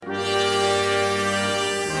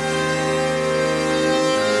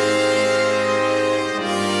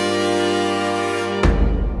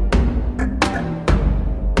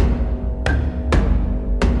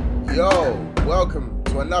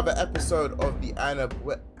episode of the Anna.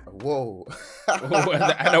 Whoa.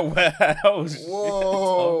 The Anna. Oh shit.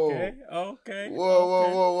 Whoa. Okay.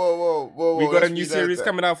 Whoa. We got a new series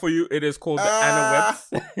coming out for you. It is called the Anna Webs.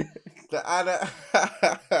 The Anna.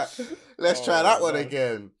 Let's try that one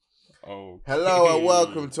again. Okay. Hello and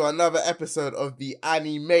welcome to another episode of the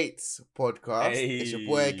Animates podcast. Hey. It's your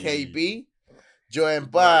boy KB,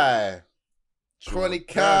 joined by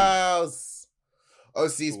Kronikals.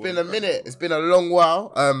 Obviously, it's been a minute. It's been a long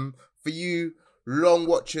while. For you long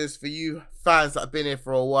watchers, for you fans that have been here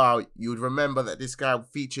for a while, you would remember that this guy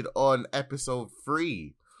featured on episode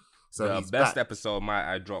 3. So the he's best back. episode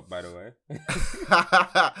I dropped, by the way.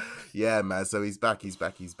 Yeah, man. So he's back.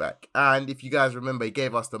 And if you guys remember, he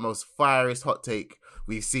gave us the most fieriest hot take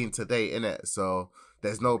we've seen to date, innit? So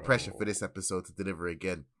there's no pressure for this episode to deliver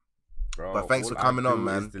again. Bro, but thanks for coming on,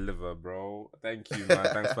 man. Deliver, bro. Thank you, man.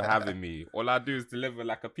 Thanks for having me. All I do is deliver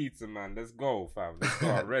like a pizza, man. Let's go, fam. Let's go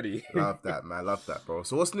already. Love that, man. Love that, bro.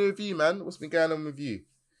 So what's new with you, man? What's been going on with you?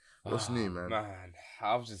 What's new, man? Man,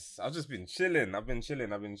 I've just been chilling. I've been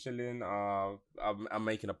chilling. I'm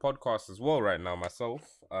making a podcast as well right now myself.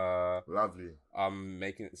 Lovely. I'm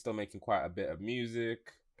still making quite a bit of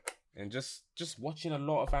music. And just watching a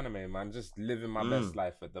lot of anime, man. Just living my best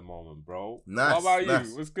life at the moment, bro. Nice. How about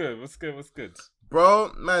nice. you? What's good?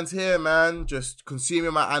 Bro, man's here, man. Just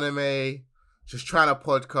consuming my anime. Just trying to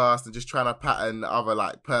podcast and just trying to pattern other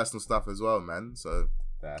like personal stuff as well, man. So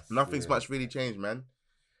nothing's much really changed, man.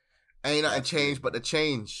 Ain't nothing changed but the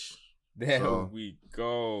change. There we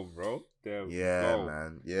go, bro. There we go. Yeah,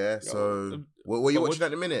 man. Yeah. So what are you watching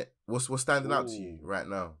at the minute? What's standing out to you right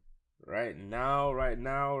now? Right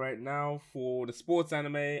now, for the sports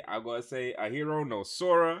anime, I gotta say, A Hero No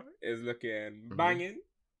Sora is looking banging.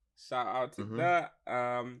 Shout out to that.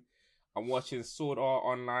 I'm watching Sword Art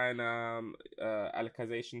Online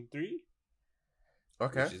Alicization 3.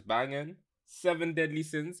 Okay. Which is banging. 7 Deadly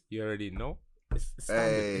Sins, you already know. It's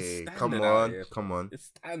standard. Hey, it's come on. It's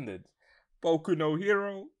standard. Boku no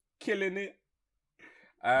Hero, killing it.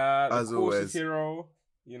 As the always. Cautious Hero.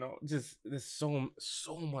 You know, just there's so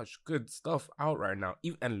much good stuff out right now.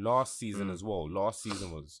 And last season as well. Last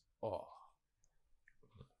season was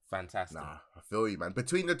fantastic. Nah, I feel you, man.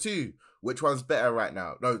 Between the two, which one's better right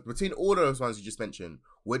now? No, between all those ones you just mentioned,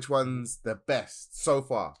 which one's the best so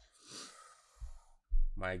far?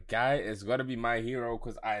 My guy, it's gotta be My Hero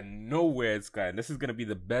because I know where it's going. This is gonna be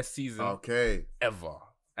the best season ever.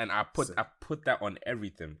 And I put that on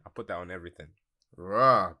everything.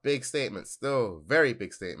 Rah, big statement still. Very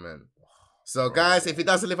big statement. So, guys, if it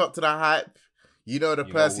doesn't live up to the hype, you know the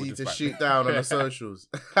person you need to shoot down on the socials.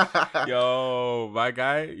 Yo, my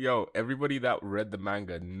guy. Everybody that read the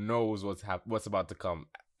manga knows what's about to come.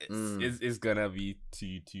 It's gonna be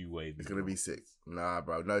two-way. It's gonna be sick. Nah,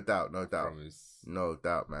 bro. No doubt. Promise. No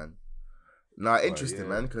doubt, man. Nah, interesting,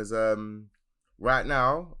 man. Because right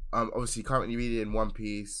now, I'm obviously currently reading One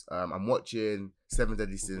Piece. I'm watching 7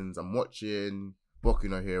 Deadly Sins. I'm watching Boku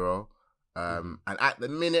no Hero. And at the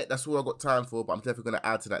minute, that's all I got time for. But I'm definitely gonna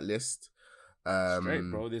add to that list. Straight,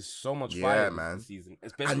 bro. There's so much fire this season.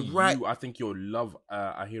 Especially you. I think you'll love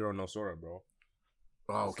A Hero No Sora, bro.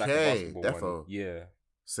 Okay, like defo. Yeah.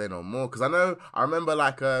 Say no more, because I remember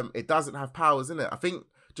like it doesn't have powers in it. I think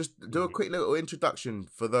just do a quick little introduction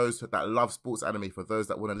for those that love sports anime, for those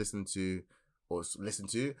that want to listen to,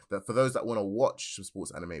 that for those that want to watch some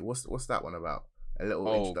sports anime. What's that one about? A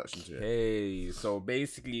little introduction to it. Okay, so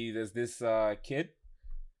basically there's this kid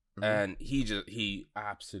and he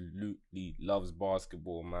absolutely loves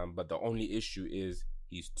basketball, man, but the only issue is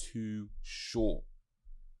he's too short.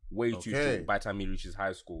 Way too short by the time he reaches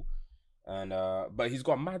high school. And but he's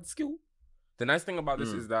got mad skill. The nice thing about this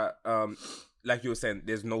is that like you were saying,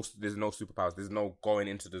 there's no superpowers, there's no going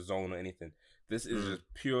into the zone or anything. This is just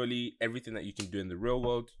purely everything that you can do in the real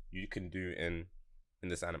world, you can do in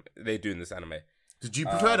this anime. They do in this anime. Did you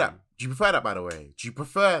prefer that? Do you prefer that, by the way? Do you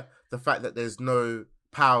prefer the fact that there's no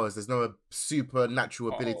powers, there's no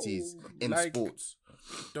supernatural abilities in sports?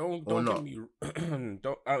 Don't get me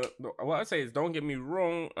what I say is, don't get me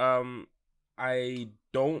wrong. I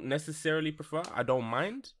don't necessarily prefer. I don't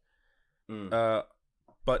mind.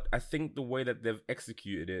 But I think the way that they've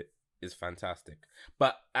executed it is fantastic.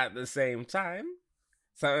 But at the same time,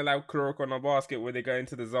 something like Kronikal on a basket where they go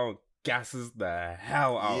into the zone gasses the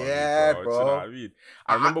hell out of me, bro. Do you know what I mean?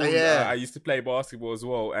 I remember when I used to play basketball as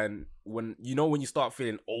well, and when you start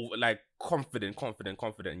feeling confident,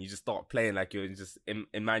 and you just start playing like you're just in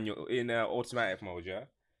automatic mode,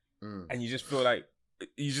 and you just feel like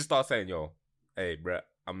you just start saying, "Yo, hey, bro,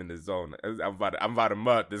 I'm in the zone. I'm about to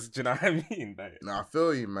murder this. Do you know what I mean? Like, No, I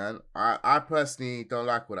feel you, man. I personally don't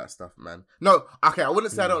like all that stuff, man. No, okay, I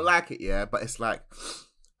wouldn't say I don't like it, yeah, but it's like,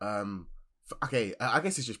 okay, I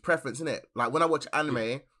guess it's just preference, innit? Like when I watch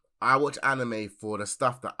anime, I watch anime for the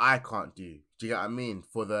stuff that I can't do. Do you get what I mean?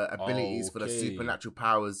 For the abilities, for the supernatural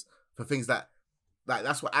powers, for things that, like,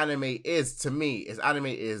 that's what anime is to me. Anime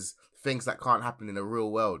is things that can't happen in the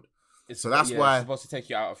real world. So that's why it's supposed to take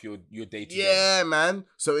you out of your day to day. Yeah, man.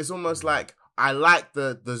 So it's almost like I like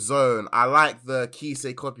the zone. I like the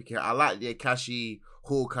Kisei copycat. I like the Akashi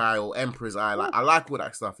Hawkeye or Emperor's Eye. Like I like all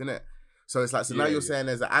that stuff, innit? So it's like now you're saying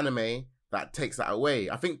there's an anime that takes that away.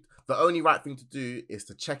 I think the only right thing to do is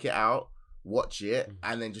to check it out, watch it,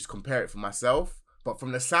 and then just compare it for myself. But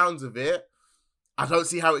from the sounds of it, I don't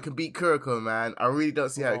see how it can beat Kuroko, man. I really don't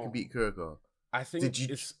see how it can beat Kuroko. I think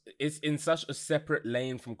it's in such a separate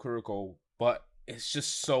lane from Kuroko, but it's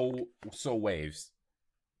just so waves.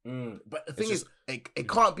 But the thing is, it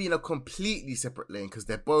can't be in a completely separate lane because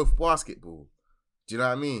they're both basketball. Do you know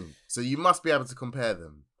what I mean? So you must be able to compare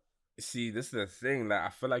them. See, this is the thing. Like, I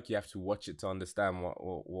feel like you have to watch it to understand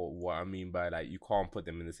what I mean by, like, you can't put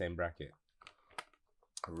them in the same bracket.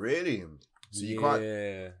 Really? So you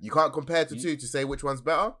can't compare the two to say which one's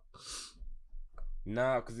better?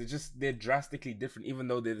 Nah, because they're drastically different, even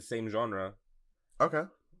though they're the same genre. Okay.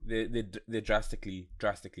 They're drastically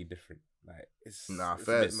different. Like it's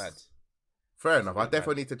fair. A bit mad. Fair enough. I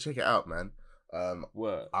definitely need to check it out, man.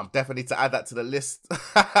 I'm definitely to add that to the list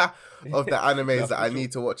of the animes that I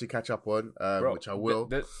need to watch and catch up on, Bro, which I will.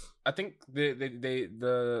 I think they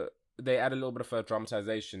add a little bit of a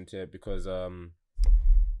dramatization to it because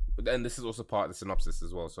and this is also part of the synopsis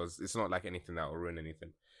as well, so it's not like anything that will ruin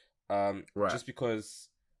anything. Right. Just because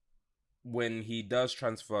when he does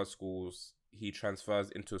transfer schools, he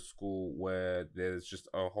transfers into a school where there's just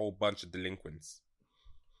a whole bunch of delinquents.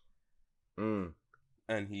 And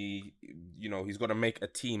he's got to make a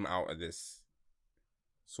team out of this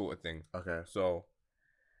sort of thing. Okay. So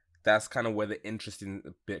that's kind of where the interesting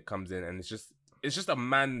bit comes in, and it's just a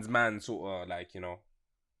man's man sort of like,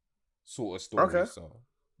 sort of story. Okay. So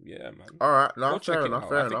yeah, man. All right. No, fair enough.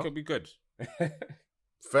 I think it'll be good.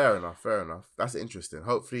 Fair enough. That's interesting.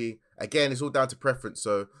 Hopefully, again, it's all down to preference.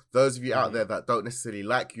 So those of you out there that don't necessarily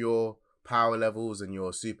like your power levels and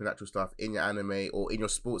your supernatural stuff in your anime or in your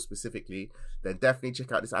sport specifically, then definitely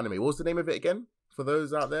check out this anime. What's the name of it again for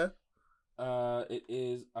those out there? It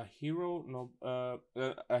is A Hero no Sora.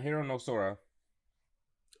 A Hero no Sora.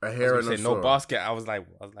 No basket. I was like,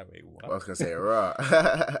 wait, what? I was gonna say right.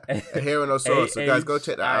 A Hero no Sora. So guys, go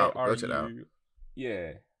check that out. Go check that out.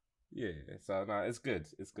 Yeah. So no, it's good.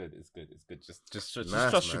 Just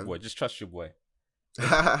trust your boy. Just trust your boy.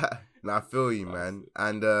 Nah, I feel you, man.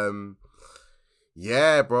 And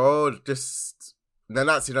yeah, bro. Just then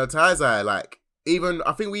that's Taizai. Like even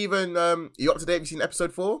I think we even you up to date? Have you seen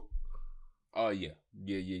episode 4? Oh yeah.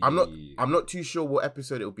 I'm not too sure what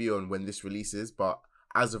episode it'll be on when this releases, but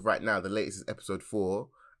as of right now, the latest is episode 4,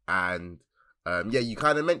 and you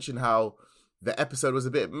kind of mentioned how the episode was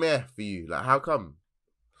a bit meh for you. Like, how come?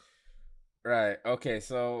 Right. Okay.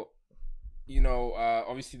 So,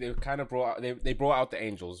 obviously they kind of brought out the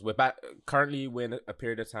angels. We're back. Currently, we're in a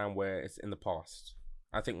period of time where it's in the past.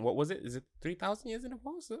 I think, what was it? Is it 3,000 years in the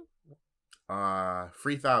past?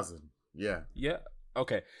 3,000. Yeah. Yeah.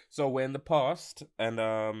 Okay. So we're in the past, and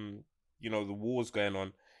the war's going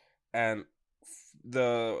on, and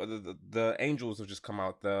the angels have just come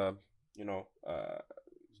out. The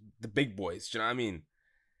big boys. Do you know what I mean?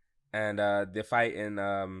 And they're fighting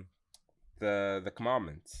the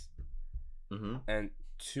commandments. And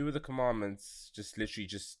 2 of the commandments just literally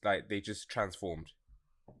they just transformed,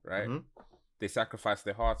 right? They sacrificed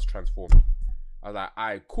their hearts, transformed. I was like,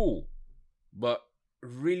 alright, cool. But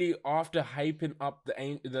really, after hyping up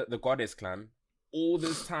the goddess clan all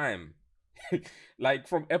this time, like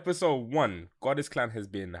from episode 1, goddess clan has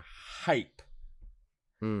been hype.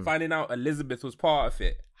 Finding out Elizabeth was part of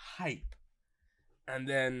it, hype. And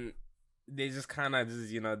then they just kind of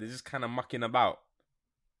they're just kind of mucking about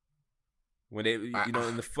when they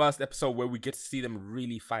in the first episode where we get to see them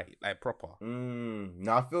really fight like proper.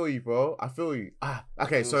 No, I feel you, bro. I feel you.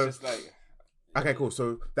 Okay, so just like, okay, cool.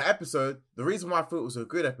 So the reason why I thought it was a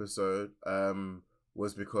good episode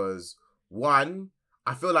was because, one,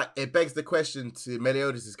 I feel like it begs the question to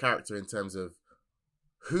Meliodas' character in terms of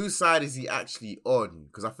whose side is he actually on,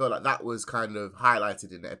 because I feel like that was kind of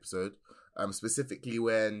highlighted in the episode. Specifically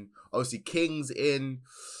when obviously King's in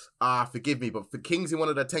forgive me, but for King's in one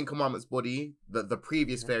of the 10 Commandments body, the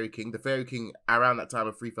previous Fairy King, the Fairy King around that time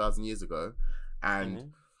of 3,000 years ago,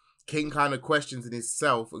 and King kind of questions in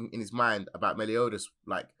himself, in his mind, about Meliodas.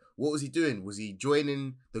 Like, what was he doing? Was he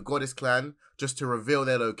joining the Goddess clan just to reveal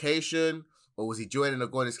their location? Or was he joining the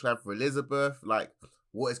Goddess clan for Elizabeth? Like,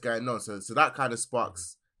 what is going on? So that kind of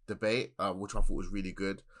sparks debate, which I thought was really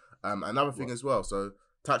good. Another thing as well, so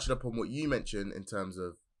touching upon what you mentioned in terms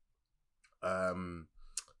of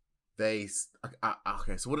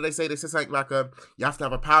okay, so what did they say? They said something like you have to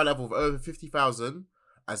have a power level of over 50,000,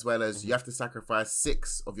 as well as you have to sacrifice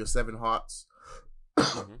 6 of your 7 hearts.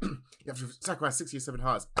 You have to sacrifice 6 of your 7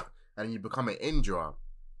 hearts, and you become an Indra.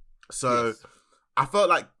 So I felt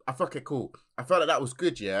like, okay, cool. I felt like that was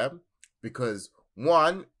good, yeah, because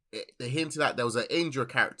one, they hinted that there was an Indra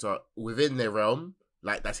character within their realm,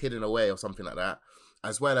 like that's hidden away or something like that,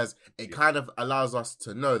 as well as it kind of allows us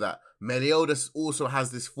to know that Meliodas also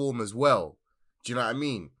has this form as well. Do you know what I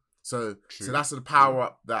mean? So that's the power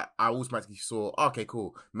up that I automatically saw. Okay,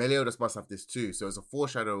 cool. Meliodas must have this too. So it's a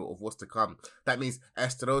foreshadow of what's to come. That means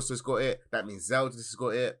Esterosa's got it. That means Zelda's has got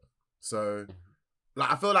it. So,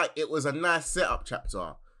 like, I feel like it was a nice setup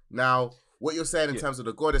chapter. Now, what you're saying in terms of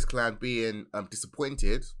the Goddess clan being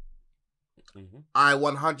disappointed, I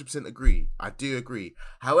 100% agree. I do agree.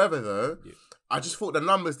 However, though, I just thought the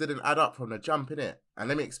numbers didn't add up from the jump, innit? And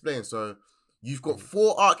let me explain. So, you've got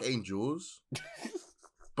 4 archangels,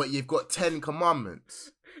 but you've got 10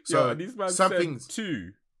 commandments. So, and these man said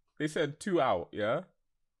 2. They said 2 out, yeah?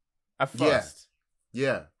 At first.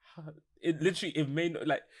 Yeah. It made,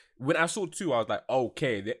 like, when I saw 2, I was like,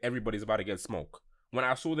 okay, everybody's about to get smoke. When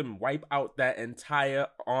I saw them wipe out that entire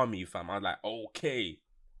army, fam, I was like, okay.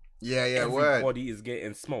 Yeah, everybody is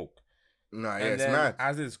getting smoke. No, yeah, and it's then mad.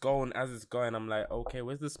 As it's going, I'm like, okay,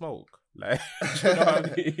 where's the smoke? Like, you know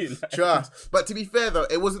what I mean? Like, trust. But to be fair though,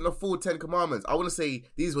 it wasn't the full 10 commandments. I want to say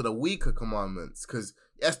these were the weaker commandments, because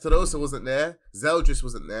Esterosa wasn't there, Zeldris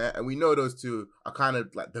wasn't there, and we know those 2 are kind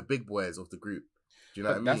of like the big boys of the group. Do you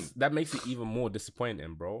know what I mean? That makes it even more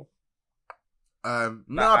disappointing, bro.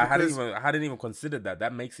 No, I hadn't even considered that.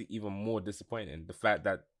 That makes it even more disappointing. The fact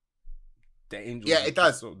that the angels, it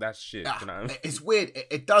does. So that shit. You know what I mean? It's weird.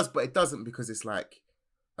 It does, but it doesn't, because it's like,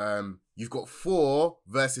 you've got 4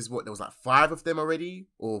 versus what, there was like 5 of them already,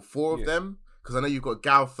 or 4 of them, because I know you've got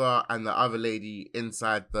Galtha and the other lady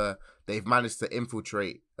inside they've managed to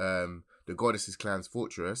infiltrate the Goddess's clan's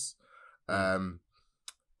fortress.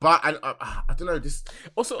 But I don't know. This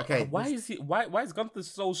also, why is Gunther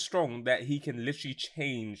so strong that he can literally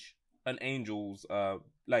change an angel's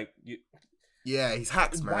Yeah, he's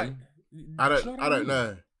hacks, man. I don't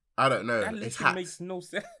know. That literally makes no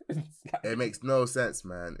sense. It makes no sense,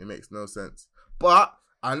 man. It makes no sense. But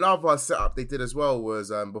another setup they did as well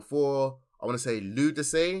was before, I want to say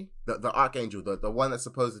Ludicey, the archangel, the one that's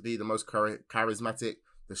supposedly the most charismatic,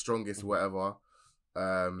 the strongest, whatever.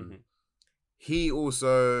 He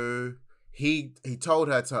also he told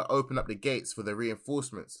her to open up the gates for the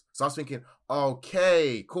reinforcements. So I was thinking,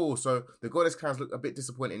 okay, cool. So the Goddess clans look a bit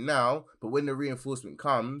disappointing now, but when the reinforcement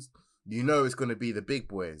comes, you know it's going to be the big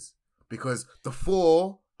boys, because the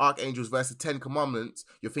 4 archangels versus 10 commandments.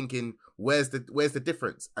 You're thinking, where's the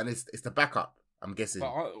difference? And it's the backup, I'm guessing.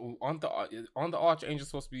 But aren't the archangels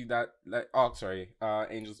supposed to be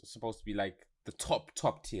angels supposed to be like the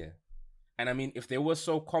top tier? And I mean, if they were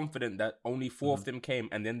so confident that only 4 of them came,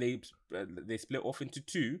 and then they split off into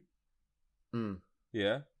 2,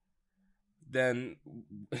 then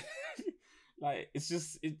like it's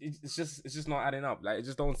just not adding up. Like, it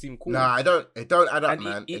just don't seem cool. Nah, it don't add up,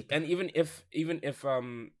 man. And even if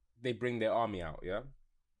they bring their army out,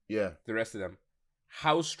 the rest of them,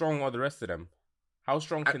 how strong are the rest of them? How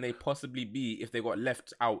strong can they possibly be if they got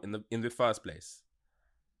left out in the first place?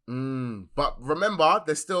 But remember,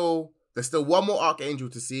 there's still one more archangel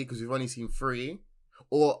to see, because we've only seen 3.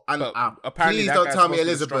 Please don't tell me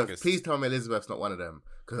Elizabeth. Please tell me Elizabeth's not one of them,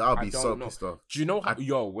 because I'll be so pissed off. Do you know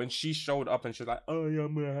how, when she showed up and she's like, "Oh yeah,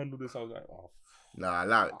 I'm gonna handle this," I was like, "Oh." Nah, I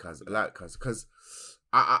like it, because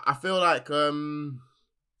I feel like what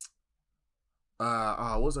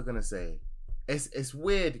was I gonna say? It's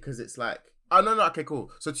weird, because it's like, no, okay,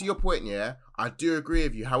 cool. So to your point, yeah, I do agree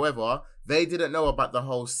with you. However, they didn't know about the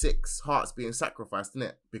whole 6 hearts being sacrificed,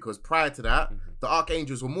 innit? Because prior to that, the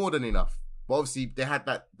archangels were more than enough. But obviously, they had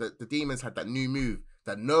the demons had that new move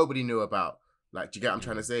that nobody knew about. Like, do you get what I'm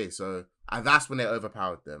trying to say? So, and that's when they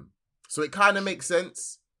overpowered them. So it kind of makes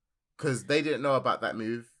sense, because they didn't know about that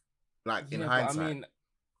move. Like, in hindsight. But I mean,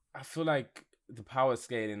 I feel like the power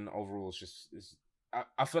scaling overall is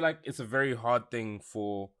I feel like it's a very hard thing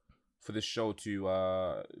for the show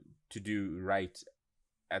to do right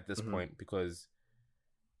at this point, because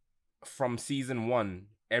from season 1,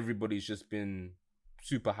 everybody's just been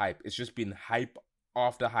super hype. It's just been hype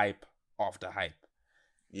after hype after hype.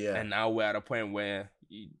 Yeah. And now we're at a point where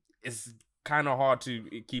it's kind of hard to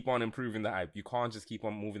keep on improving the hype. You can't just keep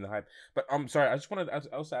on moving the hype. But I'm sorry, I just wanted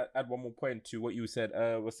to also add one more point to what you said,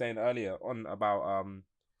 was saying earlier on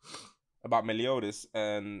about Meliodas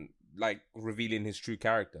and like revealing his true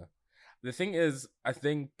character. The thing is, I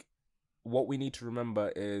think what we need to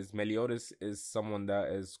remember is Meliodas is someone that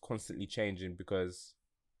is constantly changing because,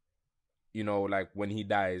 you know, like when he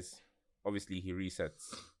dies, obviously he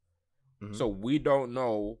resets. Mm-hmm. So we don't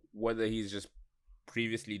know whether he's just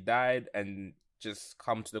previously died and just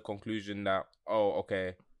come to the conclusion that, oh,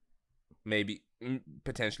 okay,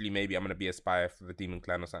 potentially maybe I'm going to be a spy for the Demon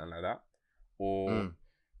Clan or something like that. Or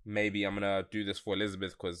maybe I'm going to do this for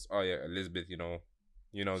Elizabeth because, oh yeah, Elizabeth, you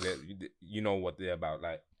know what they're about,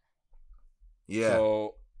 like. Yeah.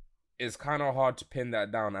 So it's kind of hard to pin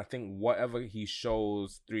that down. I think whatever he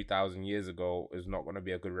shows 3,000 years ago is not going to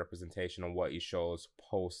be a good representation of what he shows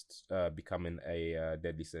post becoming a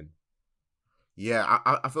deadly sin. Yeah,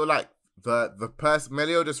 I feel like the person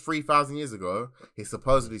Meliodas 3,000 years ago, he's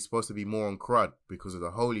supposedly supposed to be more on crud because of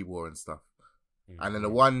the Holy War and stuff. Mm-hmm. And then the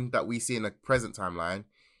one that we see in the present timeline,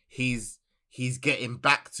 he's getting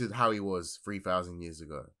back to how he was 3,000 years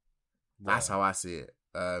ago. That's how I see it.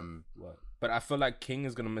 But I feel like King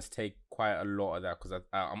is gonna mistake quite a lot of that because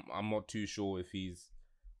I'm not too sure if he's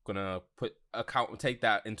gonna take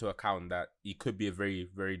that into account that he could be a very,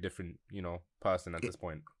 very different, you know, person at this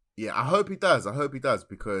point. Yeah, I hope he does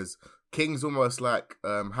because King's almost like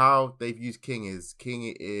how they've used King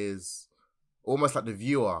is almost like the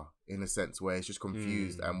viewer in a sense where it's just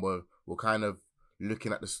confused and we're kind of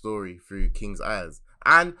looking at the story through King's eyes.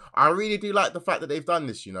 And I really do like the fact that they've done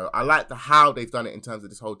this, you know. I like how they've done it in terms of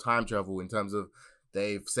this whole time travel, in terms of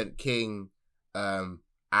they've sent King and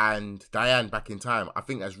Diane back in time. I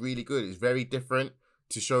think that's really good. It's very different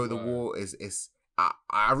to show the war.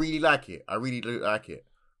 I really like it. I really do like it.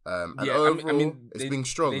 And overall, I mean, it's been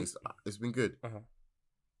strong. It's been good. Uh-huh.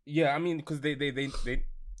 Yeah, I mean, because they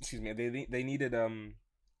excuse me, they needed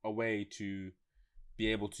a way to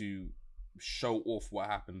be able to show off what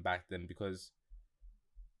happened back then, because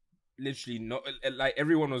literally like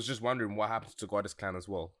everyone was just wondering what happened to Goddess Clan as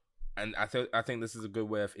well. And I think this is a good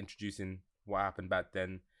way of introducing what happened back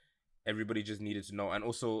then. Everybody just needed to know, and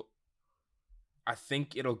also I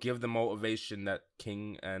think it'll give the motivation that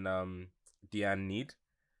King and Deanne need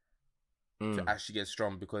to actually get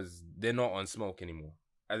strong, because they're not on smoke anymore.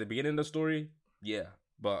 At the beginning of the story, yeah,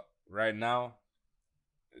 but right now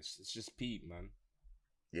it's just Pete, man.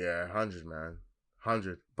 Yeah, 100, man.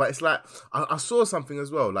 100. But it's like, I saw something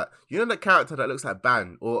as well. Like, you know the character that looks like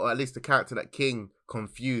Ban, or at least the character that King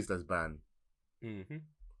confused as Ban? Mm-hmm.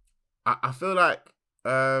 I feel like,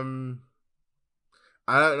 I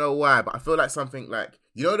don't know why, but I feel like something like,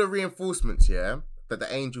 you know the reinforcements, yeah, that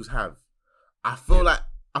the angels have? I feel like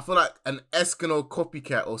an Escanor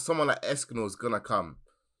copycat or someone like Escanor is gonna come.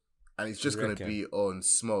 And it's just gonna be on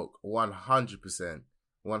smoke. 100%.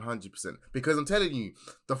 100%. Because I'm telling you,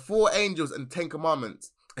 the 4 angels and 10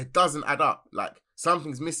 commandments, it doesn't add up. Like,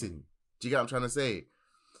 something's missing. Do you get what I'm trying to say?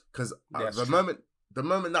 Because the moment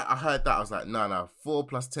that I heard that, I was like, no, 4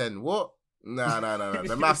 plus 10, what? No.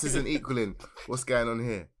 The maths isn't equaling. What's going on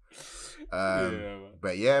here?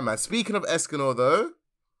 But yeah, man. Speaking of Escanor, though.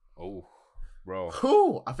 Oh, bro.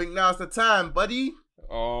 I think now's the time, buddy.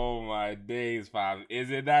 Oh, my days, fam.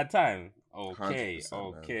 Is it that time? Okay.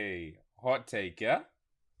 Man. Hot take, yeah?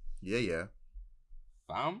 Yeah.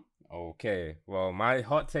 Fam? Okay. Well, my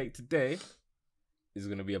hot take today is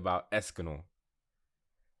going to be about Escanor.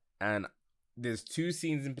 And there's 2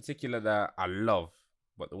 scenes in particular that I love,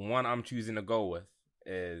 but the one I'm choosing to go with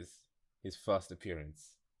is his first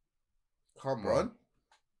appearance. Come on.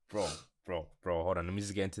 Bro. Hold on. Let me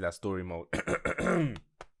just get into that story mode.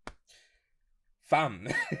 Fam.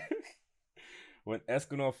 When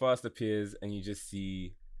Escanor first appears and you just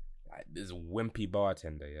see like this wimpy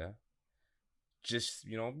bartender, yeah? Just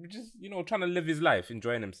trying to live his life,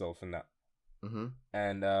 enjoying himself and that. Mm-hmm.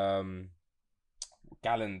 And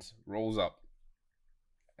Galland rolls up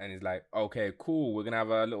and he's like, okay, cool, we're gonna have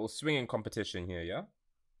a little swinging competition here, yeah?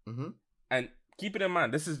 Mm-hmm. And keep it in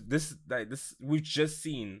mind, this we've just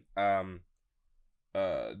seen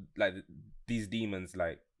like these demons,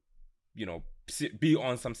 like, you know, be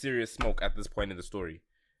on some serious smoke at this point in the story.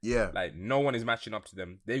 Yeah. Like, no one is matching up to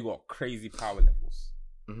them. They got crazy power levels.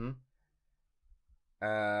 Mm-hmm.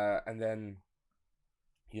 And then,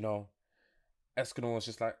 you know, Escanor is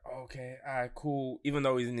just like, okay, alright, cool. Even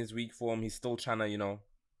though he's in his weak form, he's still trying to, you know,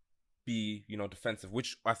 be, you know, defensive,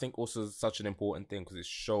 which I think also is such an important thing, because it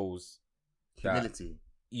shows humility.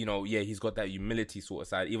 he's got that humility sort of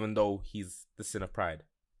side, even though he's the sin of pride.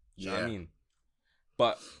 Do you know what I mean?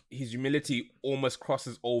 But his humility almost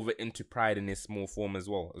crosses over into pride in his small form as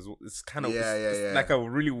well. It's kind of it's like a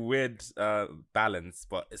really weird balance,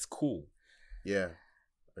 but it's cool. Yeah.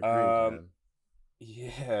 Agreed, man.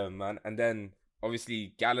 Yeah, man. And then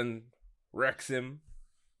obviously Galen wrecks him.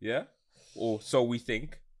 Yeah, or so we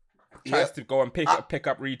think. Tries to go and pick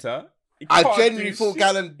up Rita. I genuinely thought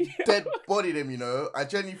Galen dead bodied him. I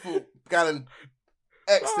genuinely thought Galen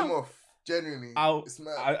X'd him off. Genuinely,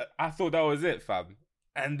 I thought that was it, fam.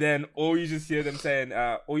 And then all you just hear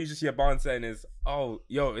Barnes saying is, "Oh,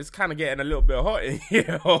 yo, it's kind of getting a little bit hot in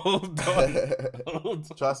here. Hold on.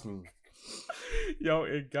 Trust me." Yo,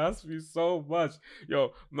 it gassed me so much.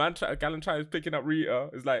 Yo, man, Galen tries picking up Rita.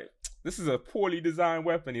 It's like, this is a poorly designed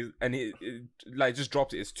weapon. He just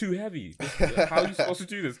dropped it. It's too heavy. How are you supposed to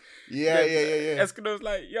do this? Yeah. Escanors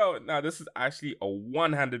like, yo, this is actually a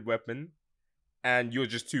one-handed weapon, and you're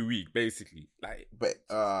just too weak, basically. Like, but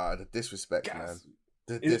the disrespect, man.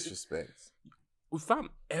 The disrespect. Fam,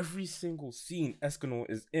 every single scene Escanor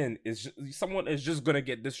is in someone is just gonna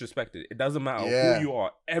get disrespected. It doesn't matter who you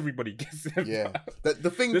are. Everybody gets it. Yeah.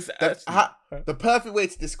 The perfect way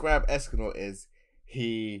to describe Escanor is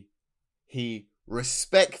he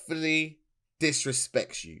respectfully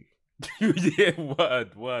disrespects you. Yeah,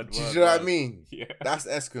 word. Do you know what I mean? Yeah. That's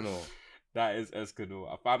Escanor. That is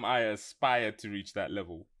Escanor. I aspire to reach that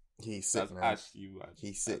level. He's sick, That's man. Actually,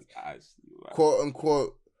 He's sick. Actually, quote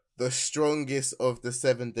unquote, the strongest of the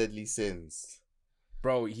 7 deadly sins.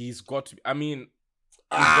 Bro, he's got to be. I mean,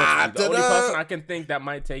 the only person I can think that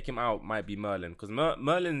might take him out might be Merlin. Because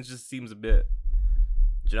Merlin just seems a bit...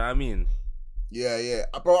 Do you know what I mean? Yeah.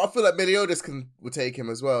 Bro, I feel like Meliodas will take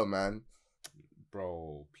him as well, man.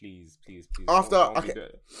 Bro, please.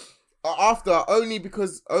 Only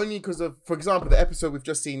because of, for example, the episode we've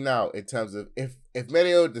just seen now, in terms of if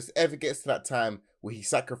Meliodas ever gets to that time where he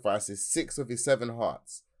sacrifices 6 of his 7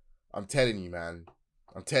 hearts, I'm telling you, man.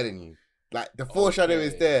 I'm telling you. Like, the foreshadow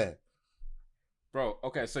is there. Bro,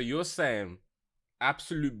 okay, so you're saying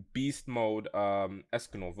absolute beast mode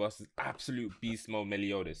Escanor versus absolute beast mode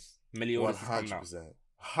Meliodas. Meliodas 100%.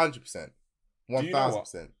 100%.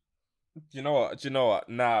 1000%. Do you know what?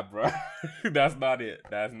 Nah, bro. That's not it.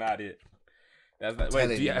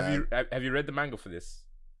 Wait, have you read the manga for this?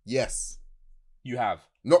 Yes. You have?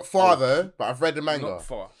 Not far though, but I've read the manga. Not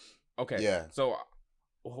far. Okay. Yeah. So,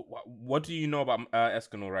 what do you know about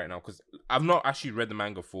Escanor right now? Because I've not actually read the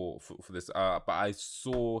manga for this, but I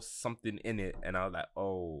saw something in it, and I was like,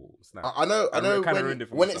 oh, snap. I know.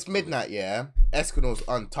 When it's midnight, Escanor's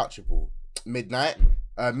untouchable. Midnight,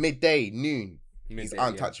 midday, noon. He's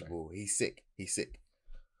untouchable. Yeah, He's sick.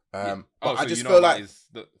 But I just feel like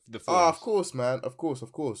the of course, man. Of course.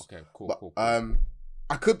 Okay, cool.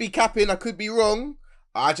 I could be capping. I could be wrong.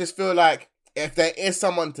 I just feel like if there is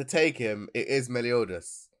someone to take him, it is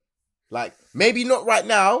Meliodas. Like, maybe not right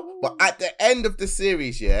now, but at the end of the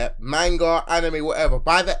series, manga, anime, whatever,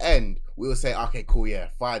 by the end, we'll say, okay, cool,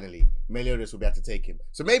 finally, Meliodas will be able to take him.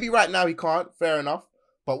 So maybe right now he can't, fair enough.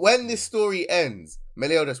 But when this story ends,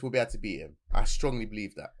 Meliodas will be able to beat him. I strongly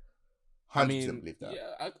believe that. 100% believe that.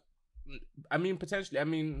 Yeah, I mean, potentially. I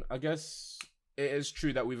mean, I guess it is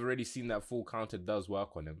true that we've already seen that full counter does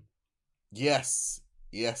work on him. Yes,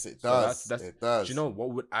 it does. It does. Do you know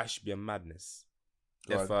what would actually be a madness?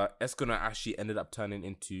 If Escanor actually ended up turning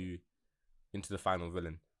into the final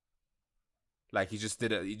villain. Like, he just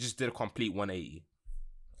did a complete 180.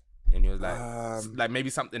 And he was like maybe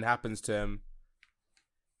something happens to him.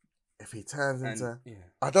 If he turns into... Yeah.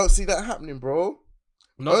 I don't see that happening, bro.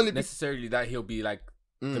 Not necessarily that he'll be like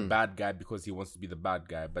the bad guy because he wants to be the bad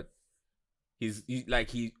guy, but he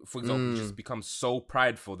for example, just becomes so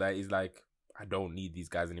prideful that he's like, I don't need these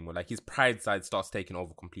guys anymore. Like, his pride side starts taking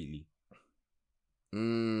over completely. I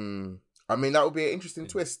mean, that would be an interesting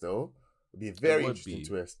twist, though. It'd be a very interesting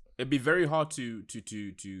twist. It'd be very hard to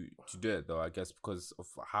do it, though, I guess, because of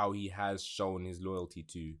how he has shown his loyalty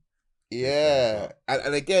to... Yeah,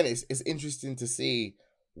 and again, it's interesting to see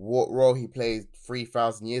what role he played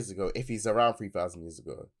 3,000 years ago, if he's around 3,000 years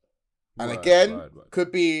ago. And right. I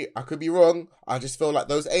could be wrong. I just feel like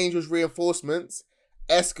those Angels reinforcements,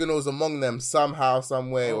 Escanor's among them somehow,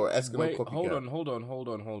 some way, or Escanor copycat. Hold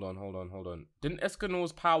on. Didn't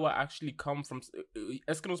Escanor's power actually come from...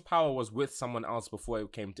 Escanor's power was with someone else before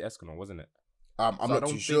it came to Escanor, wasn't it? I'm not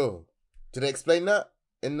too sure. Did they explain that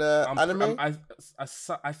in the anime?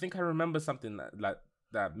 I think I remember something like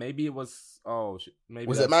that. Maybe it was... maybe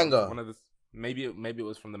was it manga? Maybe it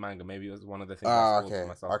was from the manga. Maybe it was one of the things.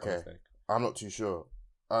 Okay. I'm not too sure.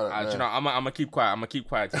 I don't know. You know, I'm gonna keep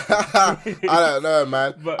quiet. I don't know,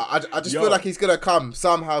 man. But I just feel like he's gonna come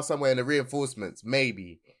somehow, somewhere in the reinforcements.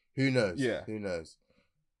 Maybe. Who knows? Yeah. Who knows?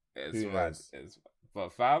 It's mad.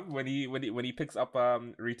 But fam, when he picks up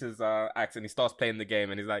Rita's axe and he starts playing the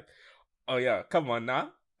game and he's like, "Oh yeah, come on,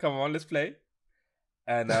 let's play,"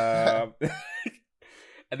 and and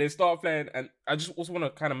they start playing. And I just also want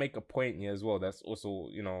to kind of make a point here as well. That's also,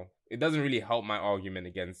 you know, it doesn't really help my argument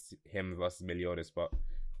against him versus Meliodas, but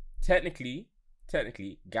technically,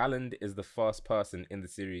 Galland is the first person in the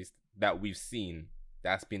series that we've seen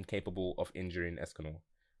that's been capable of injuring Escanor.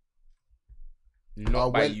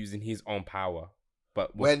 Not by using his own power,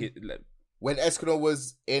 but when Escanor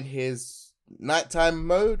was in his nighttime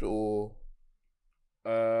mode, or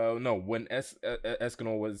no, when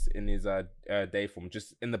Escanor was in his day form,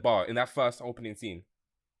 just in the bar in that first opening scene.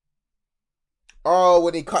 Oh,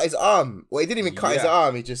 when he cut his arm. Well, he didn't even cut his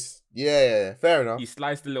arm. He just fair enough. He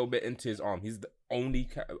sliced a little bit into his arm. He's the only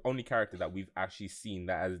character that we've actually seen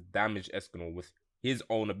that has damaged Escanor with his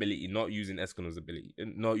own ability, not using Escanor's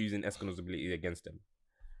ability against him.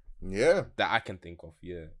 Yeah, that I can think of.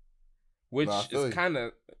 Yeah, which is kind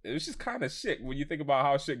of, it's just kind of shit when you think about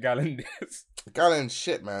how shit Galland is. Galland's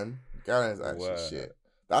shit, man. Galland's actually shit.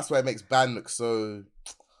 That's why it makes Ban look so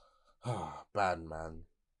bad, man.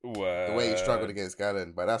 The way he struggled against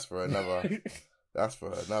Galland, but that's for another. That's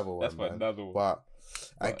for another one. That's for another one. But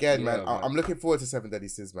again, man, I'm looking forward to Seven Deadly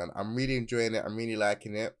Sins, man. I'm really enjoying it. I'm really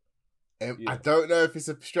liking it. And I don't know if it's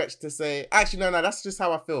a stretch to say. Actually, no, that's just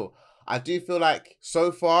how I feel. I do feel like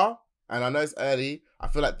so far, and I know it's early, I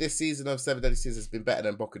feel like this season of Seven Deadly Sins has been better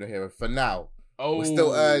than Boku no Hero for now. We're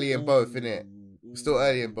still early in both, innit? We're still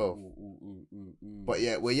early in both. But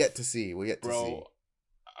yeah, we're yet to see. To see.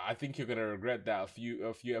 I think you're gonna regret that a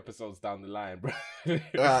few episodes down the line, bro.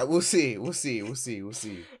 We'll see.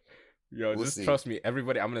 Yo, just trust me,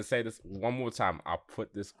 everybody. I'm gonna say this one more time. I'll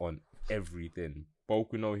put this on everything.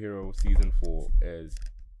 Boku no Hero season 4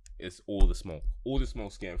 is all the smoke. All the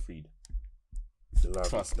smoke's getting freed.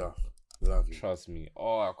 Trust me. Trust me.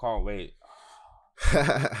 Oh, I can't wait.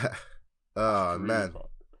 Oh man.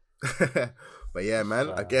 But yeah,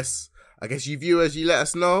 man. I guess you viewers, you let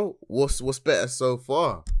us know what's better so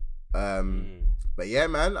far. But yeah,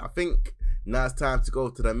 man. I think now it's time to go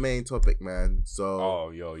to the main topic, man.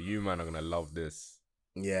 So. You man are gonna love this.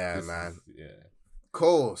 Yeah, man.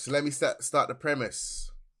 Cool. So let me start the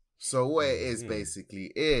premise. So what it is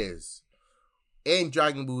basically is in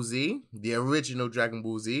Dragon Ball Z, the original Dragon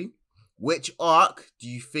Ball Z, which arc do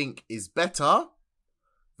you think is better?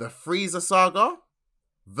 The Frieza saga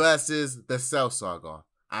versus the Cell saga,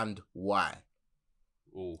 and why?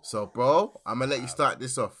 Ooh. So, bro, I'm gonna let you start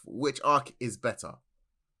this off. Which arc is better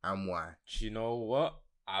and why? You know what?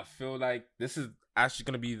 I feel like this is actually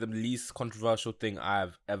going to be the least controversial thing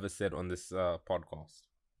I've ever said on this podcast.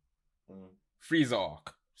 Frieza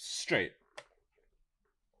arc. Straight.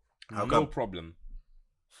 No problem.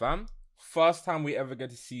 Fam, first time we ever get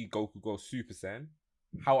to see Goku go Super Saiyan.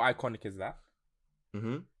 How iconic is that?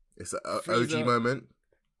 It's an OG moment.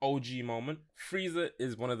 OG moment. Frieza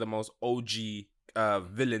is one of the most OG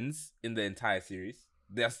villains in the entire series.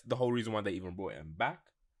 That's the whole reason why they even brought him back.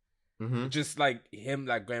 Just like him,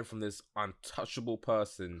 like going from this untouchable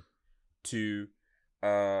person to,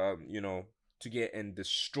 to getting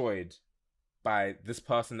destroyed by this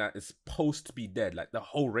person that is supposed to be dead. Like the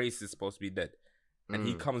whole race is supposed to be dead, and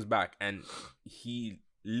he comes back and he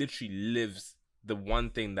literally lives the one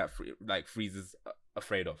thing that Frieza's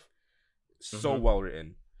afraid of. So well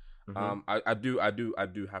written. I do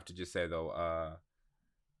have to just say though, I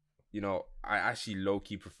actually low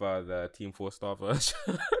key prefer the Team 4-star version.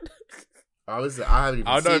 I haven't even seen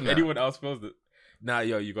I don't know if that. anyone else feels it. Nah,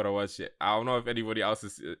 you gotta watch it. I don't know if anybody else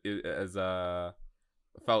has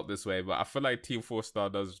felt this way, but I feel like Team 4-star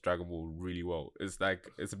does Dragon Ball really well. It's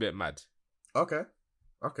a bit mad. Okay.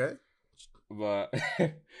 But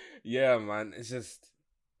yeah, man, it's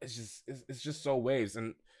just so waves.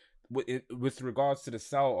 And with regards to the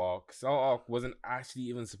Cell arc wasn't actually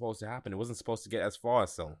even supposed to happen. It wasn't supposed to get as far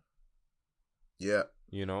as Cell. Yeah.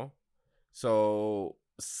 So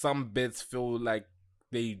some bits feel like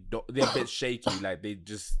they're a bit shaky. Like they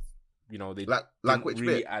just, they like which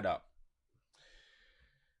really bit? add up.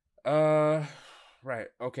 Right.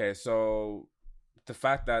 Okay. So the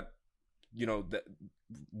fact that that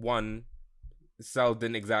one Cell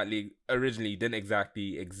didn't exactly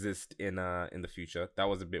exist in the future. That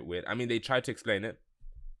was a bit weird. I mean, they tried to explain it.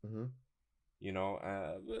 But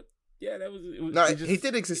yeah, that was. He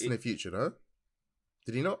did exist in the future, though.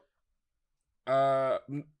 Did he not?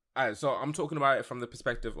 Alright, so I'm talking about it from the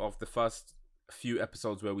perspective of the first few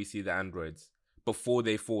episodes where we see the androids. before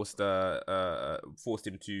they forced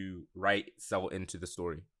him to write Cell into the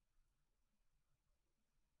story.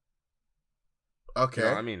 Okay. You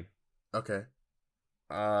know what I mean? Okay.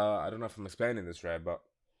 I don't know if I'm explaining this right, but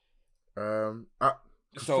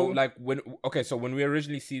so when we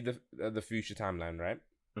originally see the future timeline, right?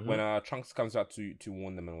 Mm-hmm. When Trunks comes out to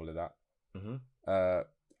warn them and all of that, mm-hmm.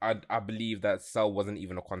 I believe that Cell wasn't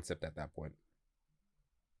even a concept at that point.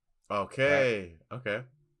 Okay. Right? Okay.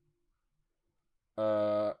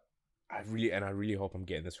 I really hope I'm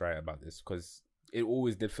getting this right about this, because it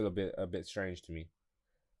always did feel a bit strange to me.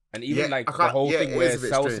 And even the whole thing where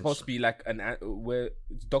Cell's supposed to be like where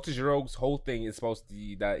Dr. Giro's whole thing is supposed to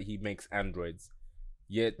be that he makes androids,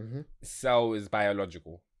 yet mm-hmm. Cell is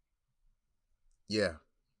biological. Yeah.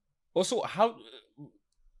 Also, how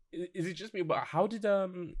is it just me? But how did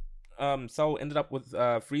Cell ended up with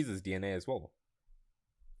Frieza's DNA as well?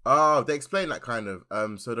 Oh, they explained that kind of.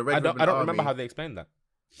 So the Red Ribbon I don't remember how they explained that.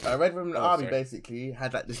 Red Ribbon Army basically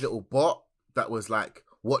had like this little bot that was like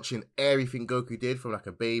watching everything Goku did, from like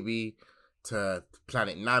a baby to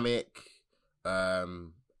Planet Namek,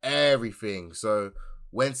 everything. So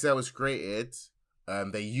when Cell was created,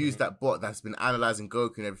 they used that bot that's been analyzing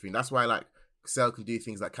Goku and everything. That's why like Cell can do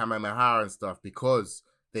things like Kamehameha and stuff, because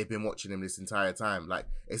they've been watching him this entire time. Like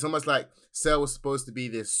it's almost like Cell was supposed to be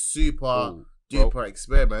this super duper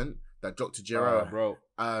experiment that Dr. Gero. Bro,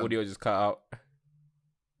 audio just cut out.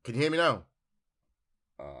 Can you hear me now?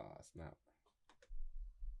 Snap.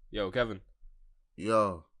 Yo, Kevin.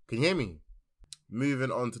 Yo, can you hear me?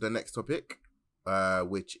 Moving on to the next topic,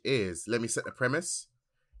 which is, let me set the premise.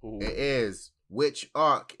 Ooh. It is, which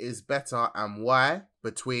arc is better and why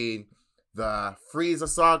between the Frieza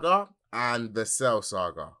saga and the Cell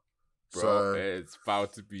saga? Bro, so, it's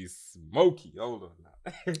about to be smoky. Hold on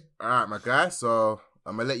now. Alright, my guy. So,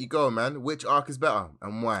 I'm going to let you go, man. Which arc is better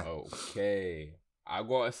and why? Okay. I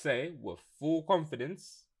got to say, with full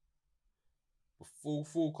confidence,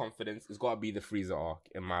 it's got to be the Frieza arc,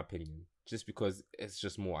 in my opinion. Just because it's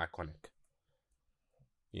just more iconic.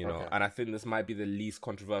 You know? Okay. And I think this might be the least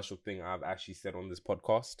controversial thing I've actually said on this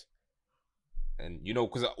podcast. And, you know,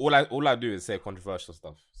 because all I do is say controversial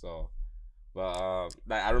stuff. So, but,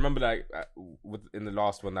 like, I remember, like, in the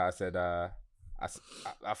last one that I said, I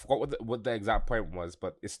forgot what the exact point was,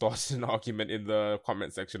 but it started an argument in the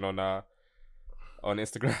comment section on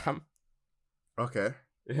Instagram. Okay.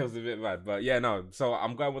 It was a bit mad, but yeah, no. So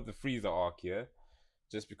I'm going with the Frieza arc here,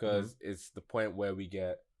 just because it's the point where we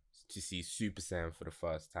get to see Super Saiyan for the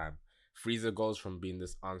first time. Frieza goes from being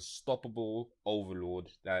this unstoppable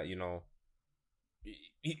overlord that, you know,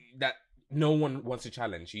 that no one wants to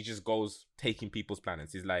challenge. He just goes taking people's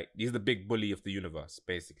planets. He's the big bully of the universe,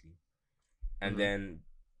 basically. And then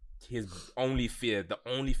the only fear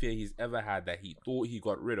he's ever had, that he thought he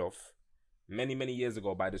got rid of many, many years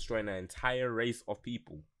ago by destroying an entire race of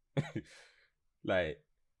people, like,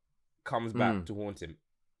 comes back to haunt him.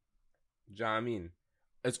 Do you know what I mean?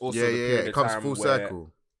 It's also the period of time where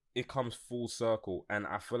it comes full circle. And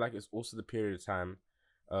I feel like it's also the period of time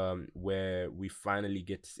where we finally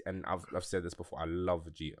get to see, and I've said this before, I love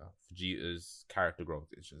Vegeta. Vegeta's character growth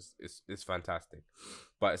is just, it's fantastic.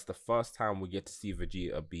 But it's the first time we get to see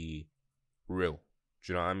Vegeta be real.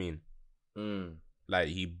 Do you know what I mean? Like,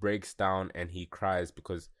 he breaks down and he cries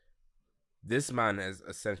because this man has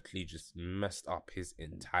essentially just messed up his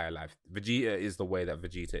entire life. Vegeta is the way that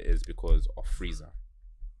Vegeta is because of Frieza.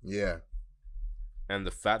 Yeah. And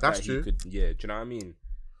the fact that he could, do you know what I mean?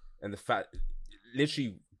 And the fact,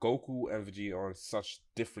 literally, Goku and Vegeta are on such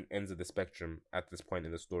different ends of the spectrum at this point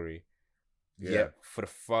in the story. Yeah. Yet, for the